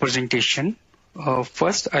today's presentation.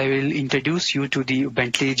 First, I will introduce you to the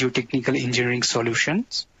Bentley Geotechnical Engineering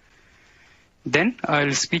Solutions. Then I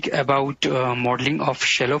will speak about modeling of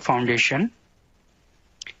shallow foundation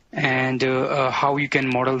and how you can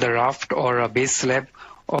model the raft or a base slab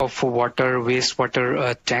of a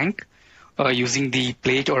wastewater tank using the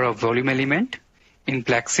plate or a volume element in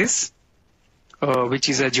Plaxis, which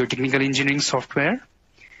is a geotechnical engineering software.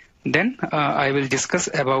 Then I will discuss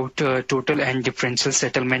about total and differential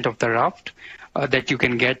settlement of the raft that you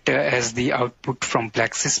can get as the output from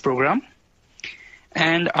Plaxis program.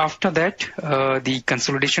 And after that, the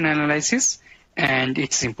consolidation analysis and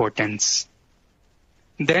its importance.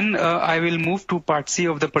 Then I will move to part C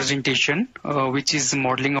of the presentation, which is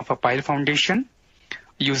modeling of a pile foundation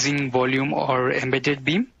using volume or embedded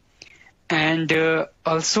beam. And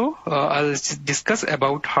also I'll discuss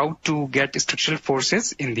about how to get structural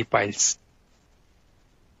forces in the piles.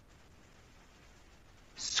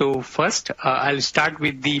 So first, I'll start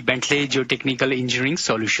with the Bentley Geotechnical Engineering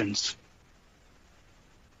Solutions.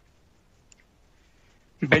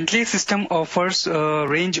 Bentley system offers a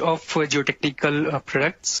range of geotechnical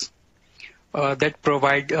products that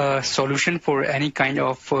provide a solution for any kind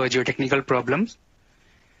of geotechnical problems.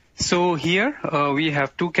 So here we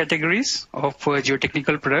have two categories of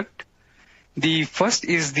geotechnical product. The first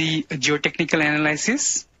is the geotechnical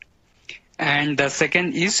analysis, and the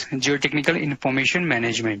second is geotechnical information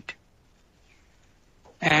management.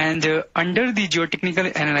 And under the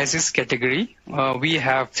geotechnical analysis category, we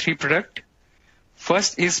have three products.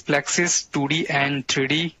 First is Plaxis 2D and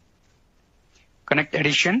 3D Connect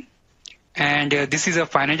Edition, and this is a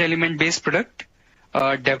finite element based product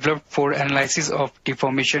developed for analysis of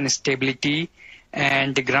deformation, stability,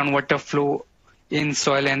 and groundwater flow in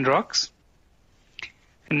soil and rocks.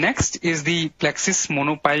 Next is the Plaxis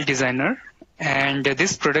Monopile Designer, and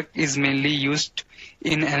this product is mainly used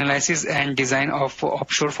in analysis and design of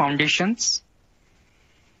offshore foundations.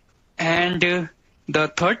 And the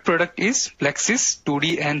third product is Plaxis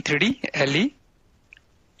 2D and 3D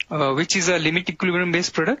LE, which is a limit equilibrium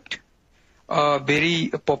based product, a very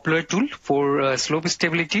popular tool for slope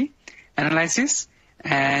stability analysis,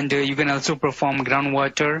 and you can also perform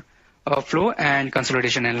groundwater flow and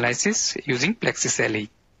consolidation analysis using Plaxis LE.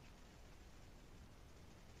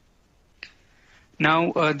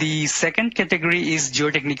 Now, the second category is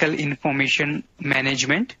geotechnical information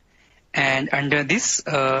management, and under this,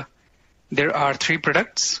 there are three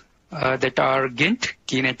products that are GINT,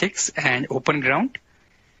 Kinetics, and Open Ground.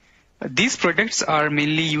 These products are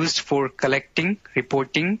mainly used for collecting,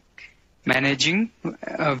 reporting, managing,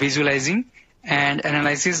 visualizing, and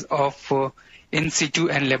analysis of in situ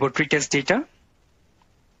and laboratory test data.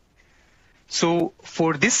 So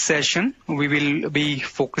for this session, we will be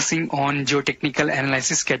focusing on geotechnical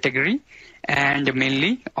analysis category and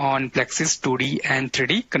mainly on Plexis 2D and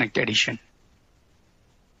 3D Connect Edition.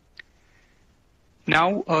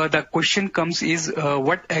 Now the question comes is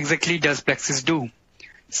what exactly does Plexis do?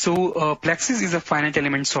 So Plexis is a finite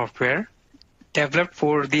element software developed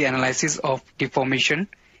for the analysis of deformation,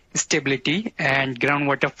 stability, and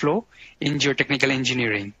groundwater flow in geotechnical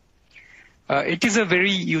engineering. It is a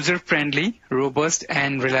very user-friendly, robust,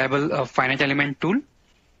 and reliable finite element tool,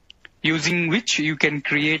 using which you can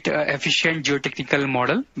create an efficient geotechnical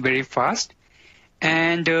model very fast.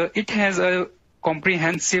 And it has a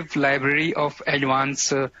comprehensive library of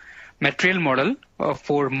advanced material model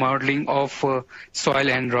for modeling of soil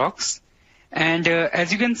and rocks. And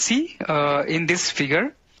as you can see in this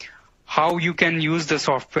figure, how you can use the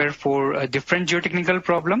software for different geotechnical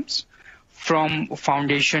problems, from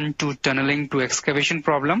foundation to tunneling to excavation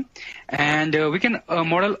problem, and we can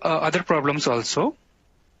model other problems also.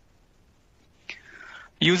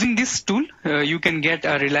 Using this tool, you can get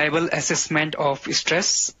a reliable assessment of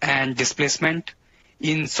stress and displacement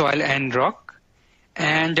in soil and rock,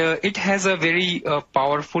 and it has a very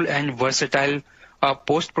powerful and versatile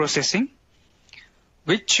post-processing,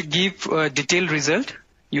 which give a detailed result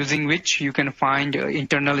using which you can find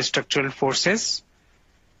internal structural forces,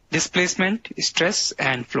 displacement, stress,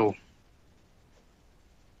 and flow.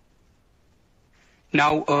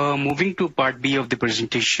 Now, moving to part B of the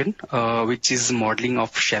presentation, which is modeling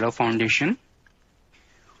of shallow foundation.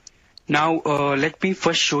 Now, let me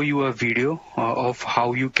first show you a video of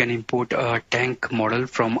how you can import a tank model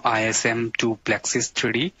from ISM to Plexis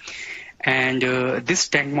 3D. And this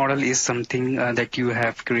tank model is something that you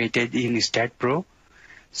have created in STAAD Pro.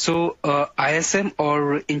 So ISM,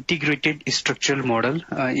 or Integrated Structural Model,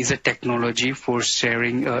 is a technology for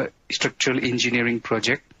sharing structural engineering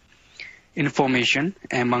project information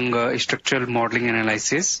among structural modeling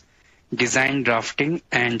analysis, design drafting,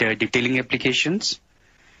 and detailing applications.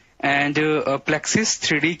 And Plexis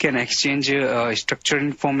 3D can exchange structural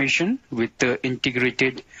information with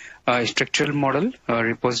integrated structural model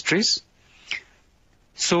repositories.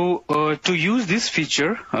 So to use this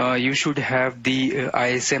feature, you should have the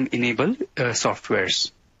ISM enabled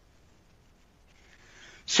softwares.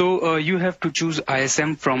 So you have to choose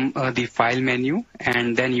ISM from the file menu,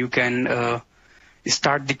 and then you can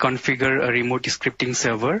start the configure a remote scripting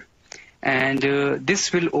server. And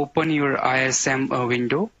this will open your ISM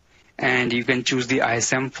window, and you can choose the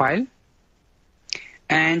ISM file.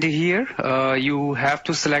 And here you have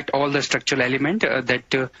to select all the structural element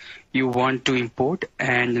that you want to import.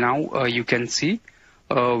 And now you can see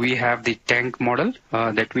we have the tank model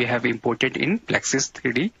that we have imported in Plexis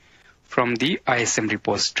 3D from the ISM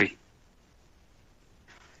repository.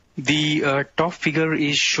 The top figure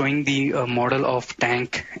is showing the model of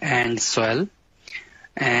tank and soil.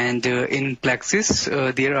 And in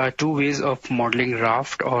Plexis, there are two ways of modeling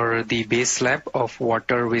raft or the base slab of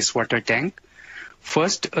wastewater tank.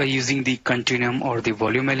 First, using the continuum or the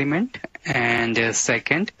volume element, and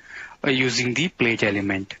second, using the plate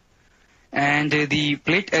element. And the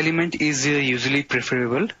plate element is usually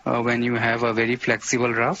preferable when you have a very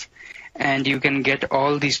flexible raft, and you can get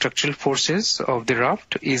all the structural forces of the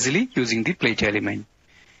raft easily using the plate element.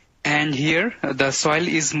 And here the soil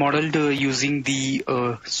is modeled using the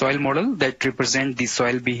soil model that represent the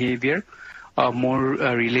soil behavior more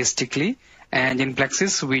realistically. And in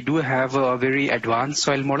Plexis, we do have a very advanced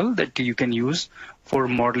soil model that you can use for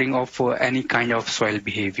modeling of any kind of soil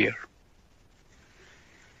behavior.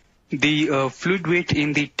 The fluid weight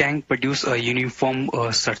in the tank produce a uniform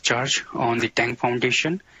surcharge on the tank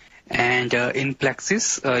foundation. And in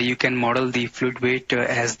Plexis, you can model the fluid weight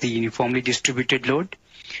as the uniformly distributed load.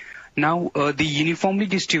 Now, the uniformly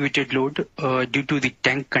distributed load due to the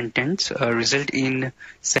tank contents result in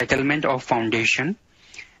settlement of foundation.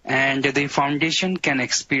 And the foundation can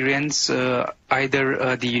experience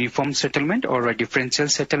either the uniform settlement or a differential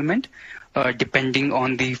settlement depending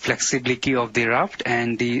on the flexibility of the raft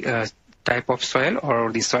and the type of soil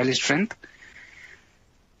or the soil strength.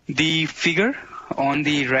 The figure on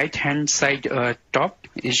the right hand side top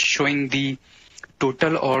is showing the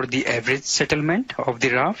total or the average settlement of the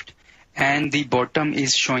raft, and the bottom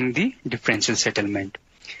is showing the differential settlement.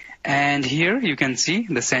 And here you can see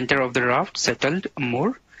the center of the raft settled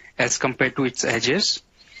more as compared to its edges.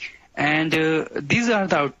 And these are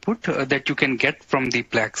the output that you can get from the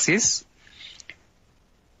Plexis.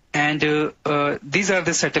 And these are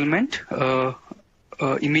the settlement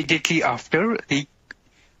immediately after the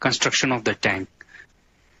construction of the tank.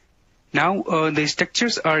 Now, the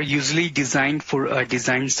structures are usually designed for a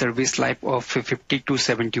design service life of 50 to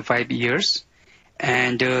 75 years.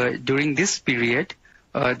 And during this period,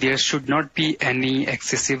 there should not be any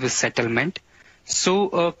excessive settlement.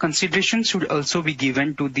 So consideration should also be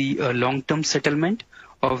given to the long-term settlement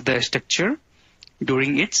of the structure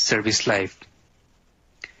during its service life.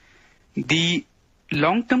 The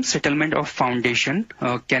long-term settlement of foundation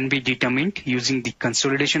can be determined using the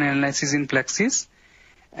consolidation analysis in Plexis.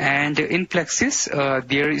 And in Plexis,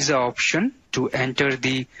 there is an option to enter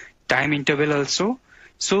the time interval also.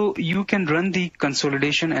 So you can run the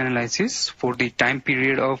consolidation analysis for the time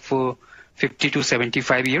period of 50 to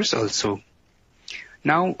 75 years also.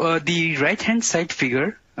 Now, the right-hand side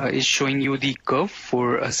figure is showing you the curve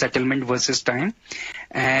for settlement versus time.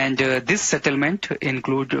 And this settlement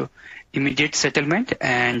include immediate settlement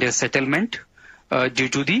and settlement due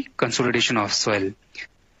to the consolidation of soil.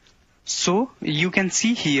 So you can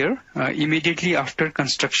see here, immediately after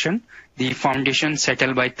construction, the foundation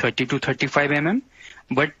settled by 30 to 35 mm.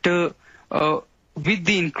 But with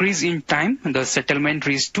the increase in time, the settlement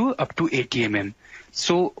reached to up to 80 mm.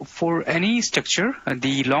 So for any structure,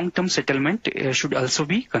 the long-term settlement should also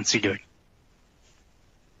be considered.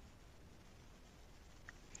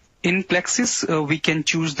 In Plexis, we can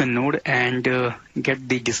choose the node and get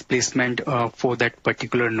the displacement for that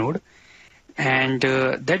particular node. And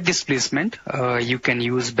that displacement you can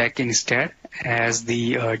use back in STAAD as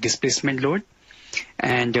the displacement load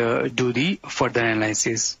and do the further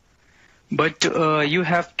analysis. But you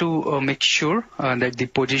have to make sure that the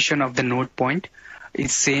position of the node point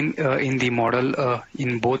is same in the model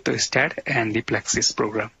in both STAAD and the Plexis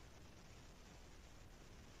program.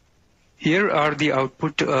 Here are the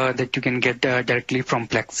output that you can get directly from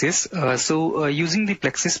Plexis. So using the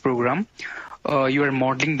Plexis program, you are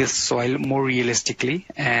modeling this soil more realistically,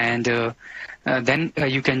 and then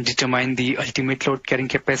you can determine the ultimate load carrying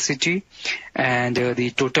capacity and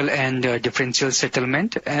the total and differential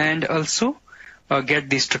settlement, and also get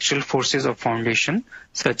the structural forces of foundation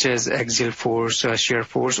such as axial force, shear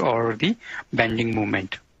force, or the bending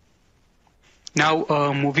moment.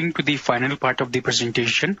 Now moving to the final part of the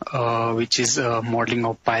presentation, which is modeling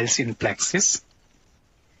of piles in Plexis.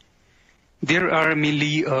 There are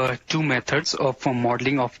mainly two methods of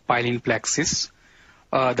modeling of pile in Plexis.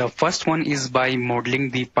 The first one is by modeling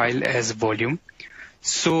the pile as volume.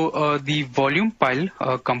 So the volume pile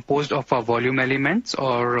composed of a volume elements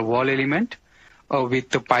or wall element with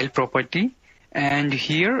the pile property. And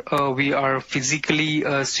here we are physically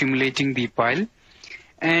simulating the pile.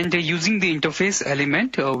 And using the interface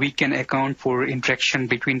element, we can account for interaction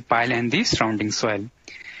between pile and the surrounding soil.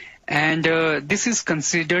 And this is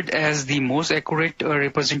considered as the most accurate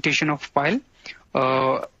representation of pile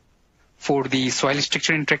for the soil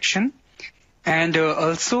structure interaction. And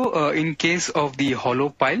also in case of the hollow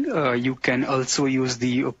pile, you can also use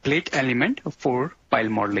the plate element for pile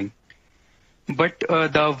modeling. But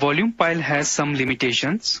the volume pile has some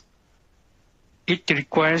limitations. It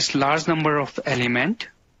requires large number of element,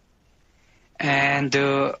 and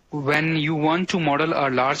when you want to model a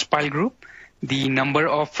large pile group, the number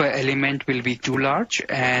of element will be too large,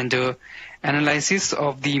 and analysis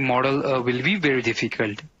of the model will be very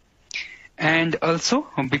difficult. And also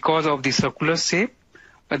because of the circular shape,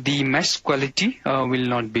 the mesh quality will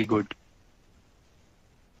not be good.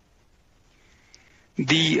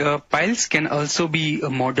 The piles can also be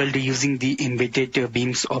modeled using the embedded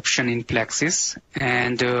beams option in Plexis,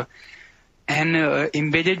 and an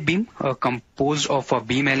embedded beam composed of a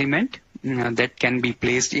beam element that can be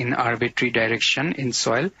placed in arbitrary direction in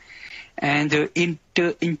soil and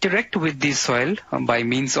interact with the soil by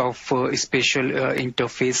means of special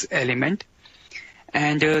interface element.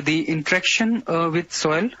 And the interaction with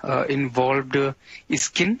soil involved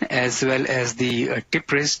skin as well as the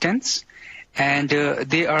tip resistance, and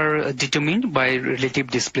they are determined by relative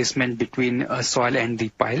displacement between soil and the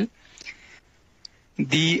pile.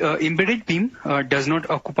 The embedded beam does not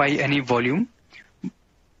occupy any volume,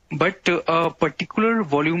 but a particular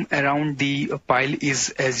volume around the pile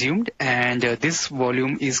is assumed, and this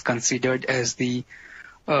volume is considered as the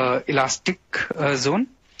elastic zone,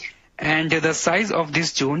 and the size of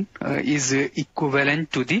this zone is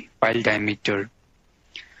equivalent to the pile diameter.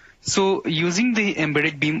 So using the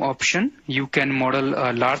embedded beam option, you can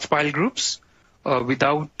model large pile groups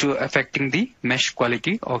without affecting the mesh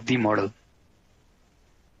quality of the model.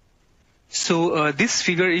 So this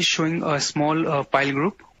figure is showing a small pile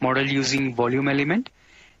group model using volume element,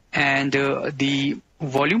 And the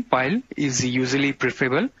volume pile is usually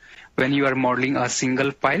preferable when you are modeling a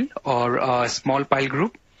single pile or a small pile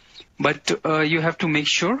group. But you have to make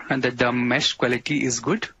sure that the mesh quality is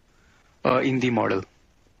good in the model.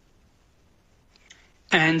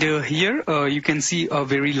 And here you can see a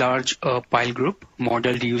very large pile group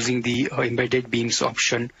modeled using the embedded beams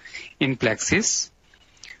option in Plexis.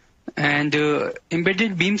 And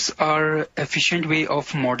embedded beams are efficient way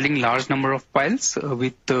of modeling large number of piles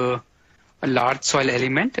with a large soil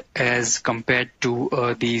element as compared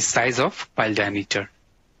to the size of pile diameter.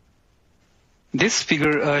 This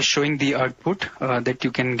figure showing the output that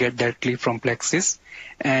you can get directly from Plexis,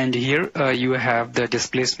 and here you have the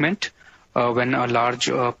displacement when a large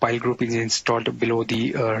pile group is installed below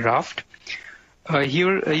the raft.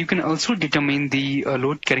 Here you can also determine the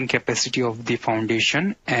load carrying capacity of the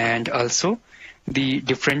foundation and also the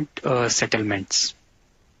different settlements.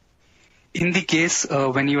 In the case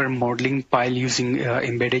when you are modeling pile using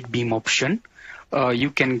embedded beam option, you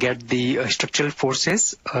can get the structural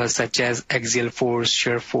forces such as axial force,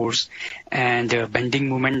 shear force, and bending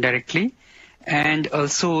moment directly, and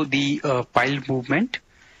also the pile movement.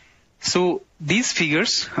 So these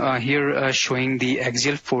figures here showing the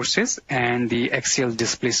axial forces and the axial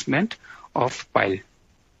displacement of pile.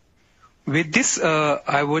 With this,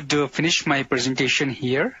 I would finish my presentation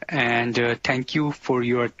here, and thank you for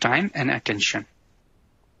your time and attention.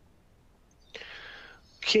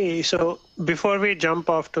 Okay, so before we jump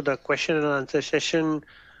off to the question and answer session,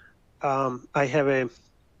 I have a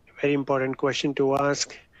very important question to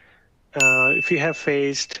ask. If you have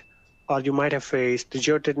faced, or you might have faced, the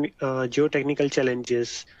geotechnical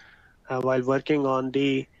challenges while working on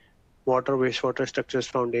the water wastewater structures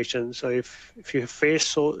foundation. So if you have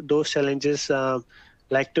faced those challenges,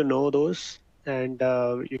 like to know those, and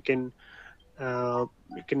you can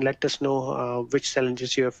let us know which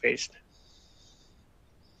challenges you have faced.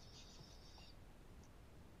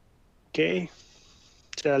 Okay,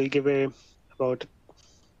 so I'll give about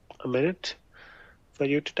a minute for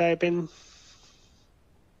you to type in.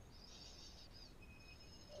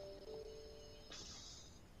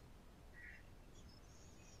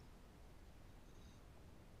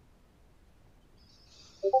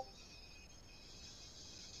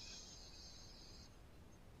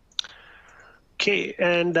 Okay,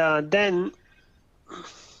 and then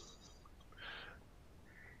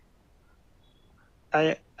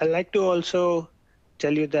I like to also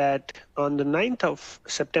tell you that on the 9th of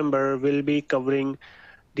September, we'll be covering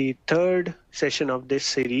the third session of this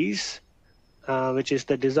series, which is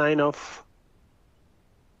the design of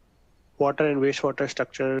water and wastewater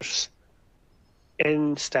structures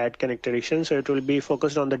in STAAD connected edition. So it will be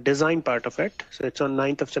focused on the design part of it. So it's on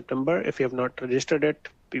 9th of September. If you have not registered it,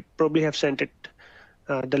 we probably have sent it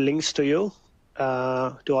the links to you,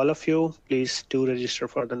 to all of you. Please do register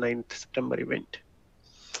for the 9th September event.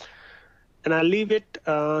 And I'll leave it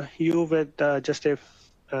you with just a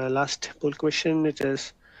last poll question, which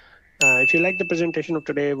is, if you like the presentation of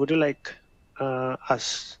today, would you like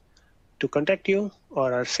us to contact you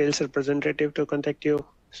or our sales representative to contact you?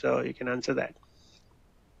 So you can answer that.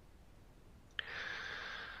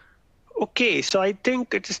 Okay, so I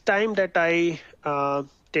think it is time that I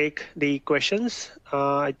take the questions.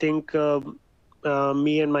 I think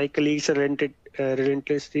me and my colleagues are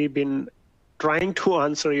relentlessly been trying to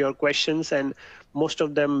answer your questions, and most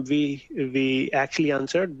of them we actually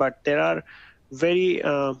answered, but there are very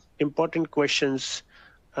important questions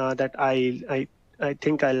that I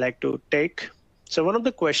think I like to take. So one of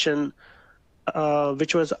the question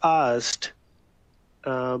which was asked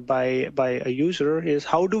by a user is,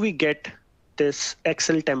 how do we get this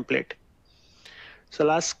Excel template? So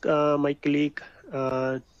I'll ask my colleague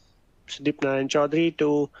Sudeep Narayan Chaudhary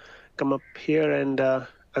to come up here and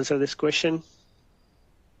answer this question.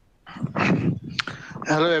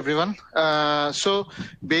 Hello, everyone. So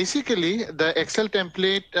basically, the Excel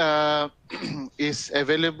template is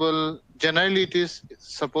available. Generally, it is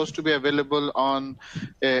supposed to be available on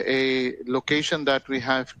a location that we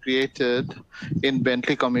have created in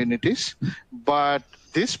Bentley communities. But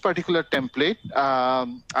this particular template,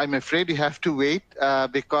 I'm afraid you have to wait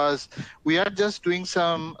because we are just doing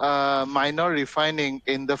some minor refining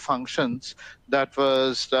in the functions that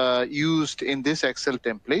was used in this Excel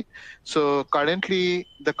template. So currently,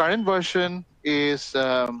 the current version is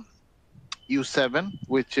U7,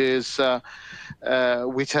 which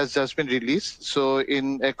has just been released. So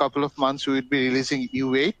in a couple of months, we would be releasing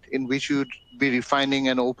U8, in which we would be refining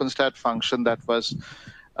an OpenSTAAD function that was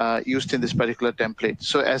used in this particular template.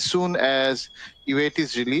 So as soon as U8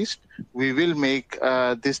 is released, we will make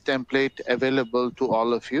this template available to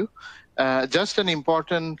all of you. Just an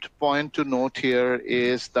important point to note here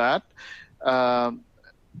is that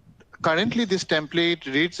currently this template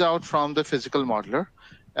reads out from the physical modeler.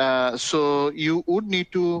 So you would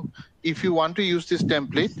need to, if you want to use this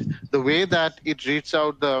template, the way that it reads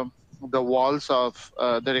out the walls of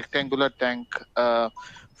the rectangular tank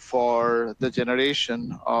for the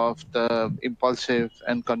generation of the impulsive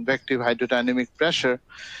and convective hydrodynamic pressure,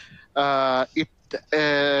 it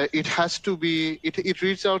has to be, it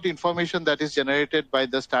reads out information that is generated by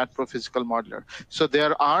the STAAD Pro physical modeler. So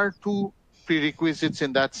there are two prerequisites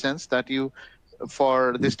in that sense that you,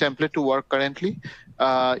 for this template to work currently,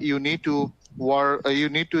 you need to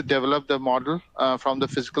develop the model from the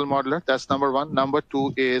physical modeler. That's number one. Number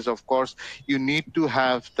two is, of course, you need to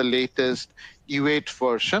have the latest U8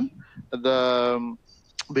 version.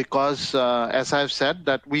 Because as I've said,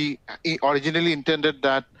 that we originally intended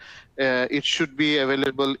that it should be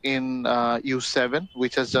available in U7,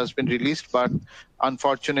 which has just been released, but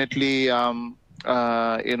unfortunately, we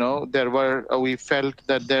felt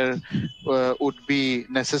that there would be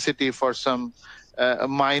necessity for some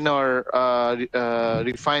minor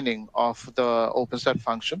refining of the OpenSTAAD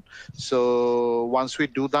function. So once we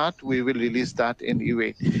do that, we will release that in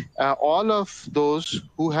U8. All of those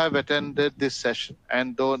who have attended this session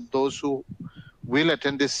and those who will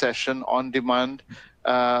attend this session on demand,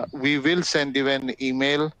 we will send you an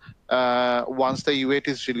email once the U8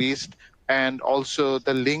 is released, and also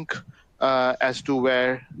the link as to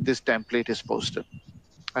where this template is posted.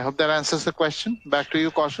 I hope that answers the question. Back to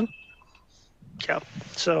you, Kaushal. Yeah,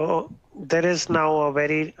 so there is now a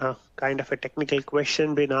very kind of a technical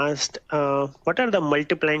question being asked. What are the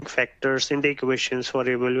multiplying factors in the equations for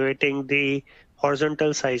evaluating the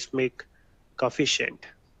horizontal seismic coefficient?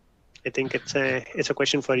 I think it's a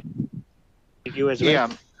question for you as well.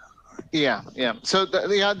 Yeah. So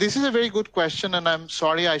this is a very good question, and I'm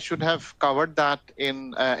sorry, I should have covered that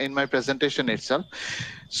in my presentation itself.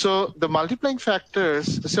 So the multiplying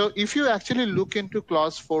factors, so if you actually look into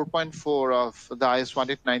clause 4.4 of the IS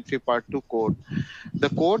 1893 part 2 code, the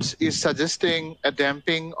codes is suggesting a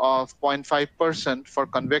damping of 0.5% for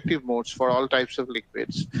convective modes for all types of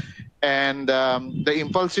liquids. And the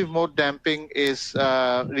impulsive mode damping is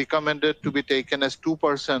recommended to be taken as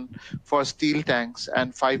 2% for steel tanks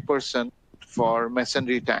and 5% for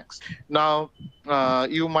masonry tanks. Now,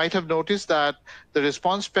 you might have noticed that the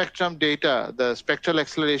response spectrum data, the spectral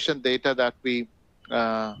acceleration data that we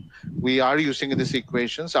are using in these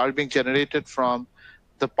equations are being generated from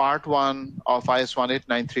the part 1 of IS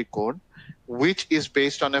 1893 code, which is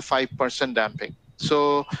based on a 5% damping.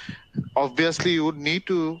 So obviously you would need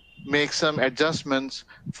to make some adjustments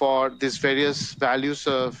for these various values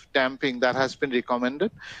of damping that has been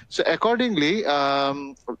recommended. So accordingly,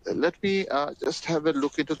 let me just have a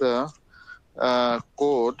look into the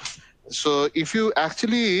code. So if you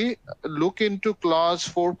actually look into clause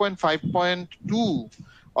 4.5.2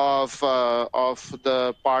 of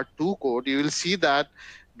the part 2 code, you will see that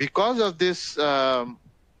because of this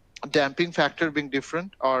damping factor being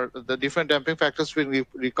different, or the different damping factors being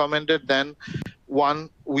recommended, then one,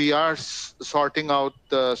 we are sorting out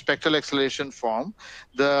the spectral acceleration from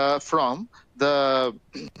the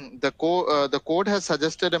code has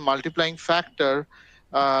suggested a multiplying factor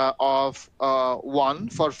of 1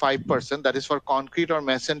 for 5%. That is for concrete or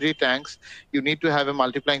masonry tanks, you need to have a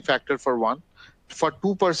multiplying factor for 1. For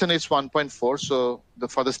 2%, it's 1.4. So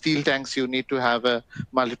for the steel tanks, you need to have a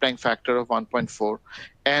multiplying factor of 1.4.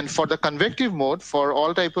 And for the convective mode, for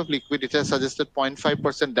all type of liquid, it has suggested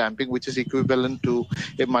 0.5% damping, which is equivalent to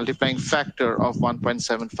a multiplying factor of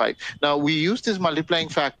 1.75. Now, we use these multiplying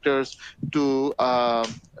factors to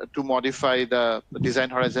modify the design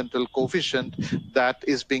horizontal coefficient that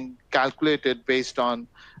is being calculated based on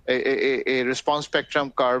a response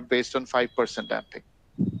spectrum curve based on 5% damping.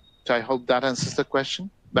 So I hope that answers the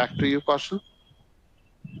question. Back to you, Kaushal.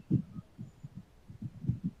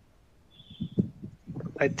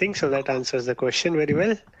 I think so. That answers the question very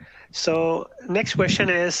well. So next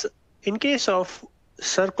question is, in case of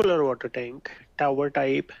circular water tank, tower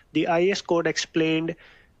type, the IS code explained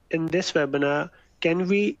in this webinar can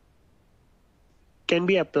be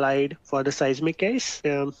applied for the seismic case?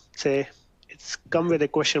 Say it's come with a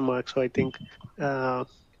question mark. So I think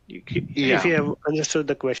if you have understood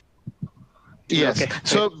the question. Yes. Okay.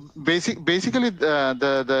 So basically,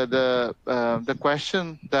 the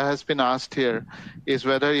question that has been asked here is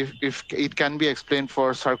whether if it can be explained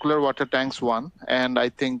for circular water tanks 1, and I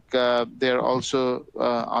think they're also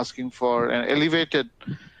asking for an elevated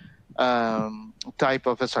type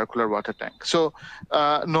of a circular water tank. So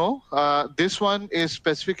no, this one is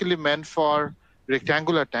specifically meant for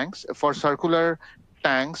rectangular tanks. For circular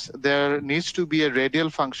tanks, there needs to be a radial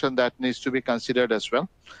function that needs to be considered as well.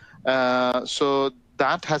 So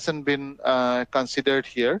that hasn't been considered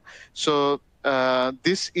here. So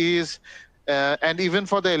this is, and even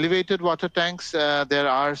for the elevated water tanks, there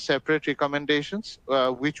are separate recommendations,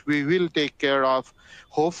 which we will take care of,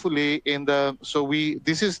 hopefully in the, so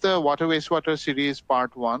this is the water wastewater series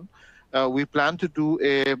part 1. We plan to do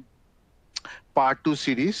a part 2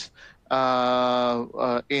 series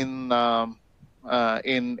in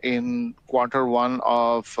Q1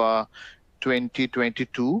 of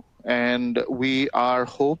 2022, and we are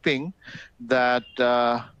hoping that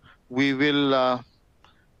we will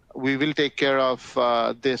take care of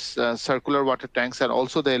this circular water tanks and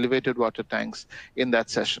also the elevated water tanks in that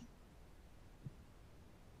session.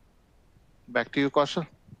 Back to you, Kaushal.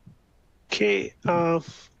 Okay, I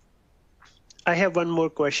have one more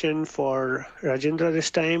question for Rajendra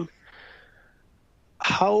this time.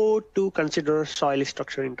 How to consider soil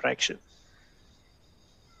structure interaction?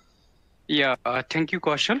 Yeah, thank you,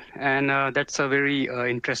 Kaushal. And that's a very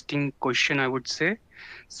interesting question, I would say.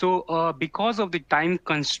 So because of the time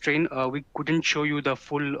constraint, we couldn't show you the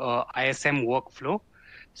full ISM workflow.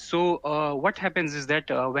 So what happens is that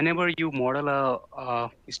whenever you model a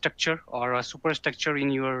structure or a superstructure in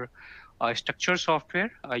your structure software,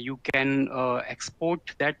 you can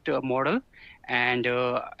export that model and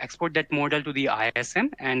export that model to the ISM.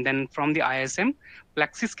 And then from the ISM,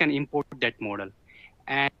 Plexis can import that model.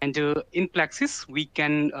 And in Plexis, we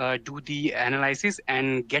can do the analysis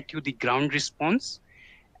and get you the ground response.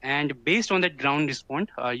 And based on that ground response,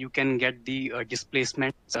 you can get the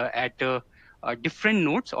displacements at different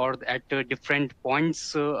nodes or at different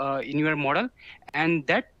points in your model. And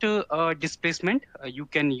that displacement you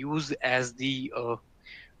can use as the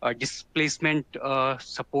displacement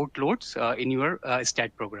support loads in your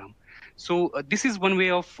STAAD program. So this is one way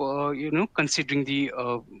of considering the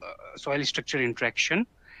soil structure interaction,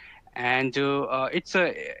 and it's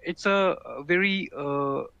a very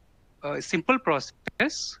simple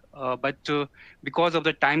process, but because of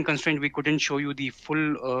the time constraint, we couldn't show you the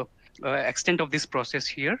full extent of this process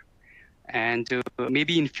here. And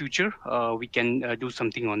maybe in future we can do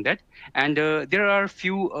something on that. And there are a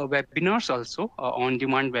few webinars also,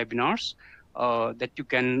 on-demand webinars that you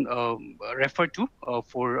can refer to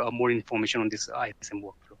for more information on this ISM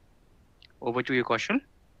workflow. Over to you, Kaushal.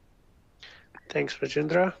 Thanks,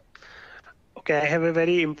 Rajendra. Okay, I have a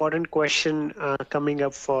very important question coming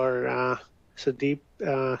up for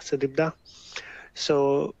Sudeepda.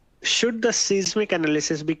 So, should the seismic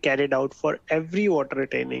analysis be carried out for every water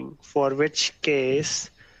retaining, for which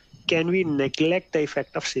case can we neglect the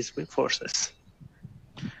effect of seismic forces?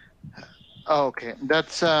 Okay,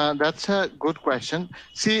 that's a good question.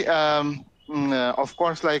 See, of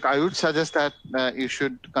course, like I would suggest that you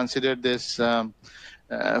should consider this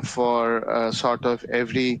for sort of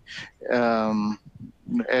every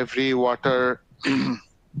water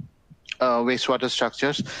wastewater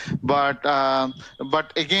structures, but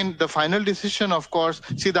again, the final decision, of course,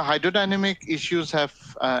 see, the hydrodynamic issues have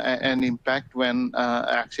an impact when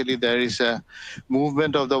actually there is a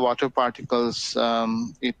movement of the water particles.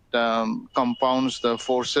 It compounds the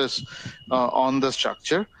forces on the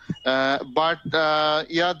structure. But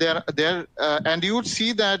yeah, there and you would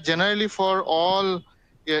see that generally for all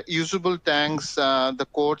usable tanks, the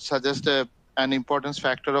code suggests an importance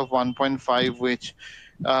factor of 1.5, which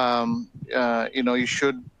you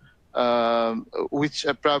should, which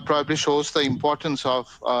probably shows the importance of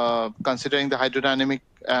considering the hydrodynamic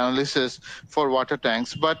analysis for water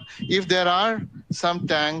tanks. But if there are some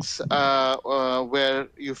tanks where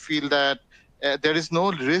you feel that there is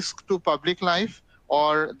no risk to public life,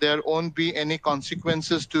 or there won't be any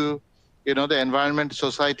consequences to the environment,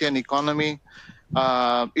 society, and economy,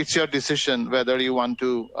 it's your decision whether you want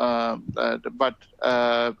to. But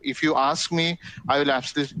if you ask me, I will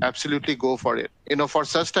absolutely go for it. For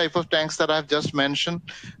such type of tanks that I've just mentioned,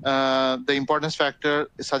 the importance factor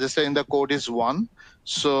suggested in the code is 1.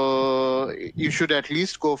 So you should at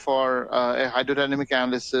least go for a hydrodynamic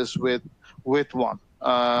analysis with 1.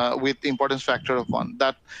 With the importance factor of 1.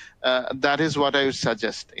 That is what I would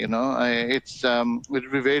suggest. It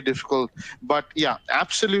will be very difficult, but yeah,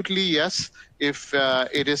 absolutely yes. If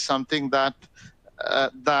it is something that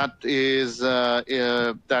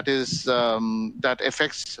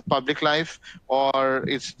affects public life, or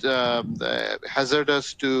it's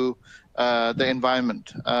hazardous to the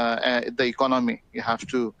environment, the economy, you have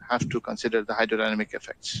to consider the hydrodynamic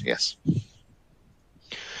effects. Yes.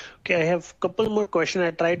 Okay, I have a couple more questions.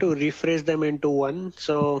 I try to rephrase them into one.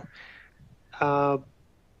 So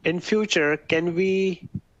in future, can we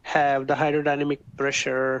have the hydrodynamic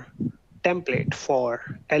pressure template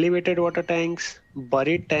for elevated water tanks,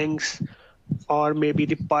 buried tanks, or maybe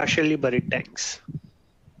the partially buried tanks?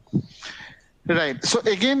 Right. So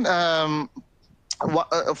again,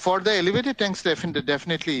 for the elevated tanks,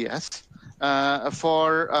 definitely yes.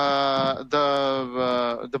 For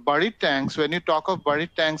the buried tanks, when you talk of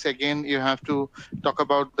buried tanks, again, you have to talk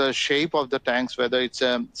about the shape of the tanks, whether it's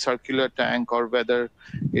a circular tank or whether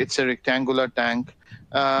it's a rectangular tank.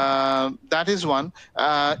 That is one.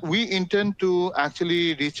 We intend to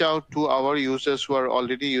actually reach out to our users who are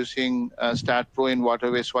already using STAAD Pro in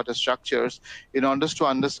water wastewater structures in order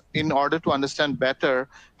to understand better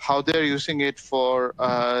how they're using it for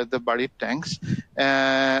the buried tanks.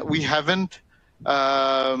 We haven't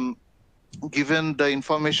given the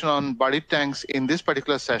information on buried tanks in this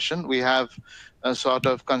particular session. We have sort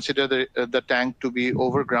of considered the tank to be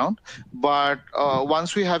overground. But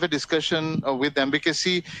once we have a discussion with them, because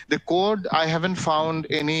see, the code, I haven't found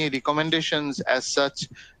any recommendations as such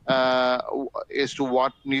as to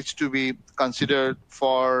what needs to be considered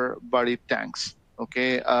for buried tanks.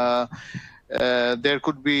 Okay. There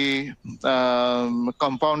could be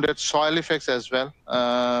compounded soil effects as well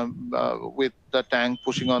with the tank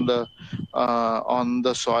pushing on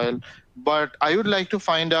the soil. But I would like to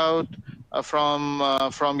find out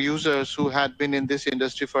from users who had been in this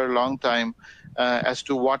industry for a long time as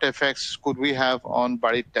to what effects could we have on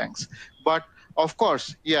buried tanks. But of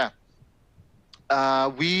course, yeah.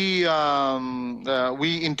 We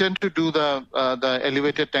intend to do the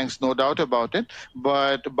elevated tanks, no doubt about it.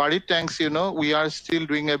 But buried tanks, we are still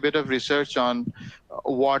doing a bit of research on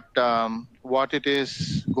what it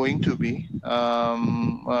is going to be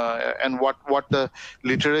and what the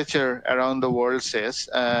literature around the world says.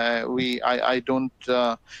 I don't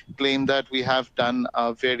claim that we have done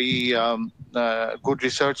a very good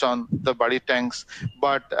research on the buried tanks,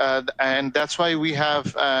 but and that's why we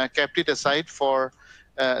have kept it aside for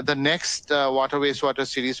the next water wastewater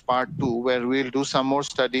series part 2, where we'll do some more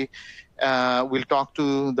study. We'll talk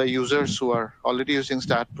to the users who are already using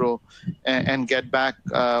STAAD Pro and get back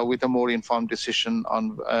with a more informed decision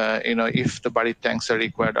on if the buried tanks are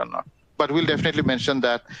required or not. But we'll definitely mention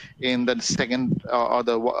that in the second or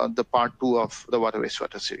the part 2 of the water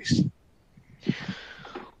wastewater series.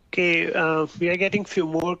 Okay, we are getting few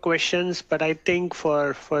more questions, but I think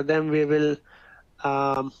for them we will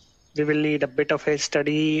need a bit of a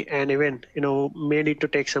study, and even may need to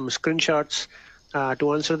take some screenshots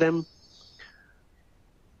to answer them.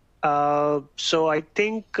 So I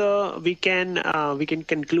think we can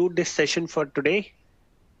conclude this session for today.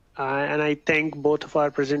 And I thank both of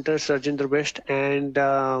our presenters, Rajendra Best and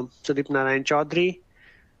Sudeep Narayan Chaudhary.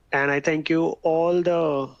 And I thank you all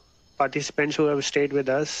the participants who have stayed with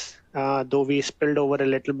us, though we spilled over a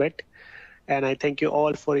little bit. And I thank you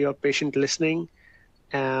all for your patient listening.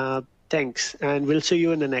 Thanks, and we'll see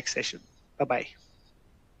you in the next session. Bye-bye.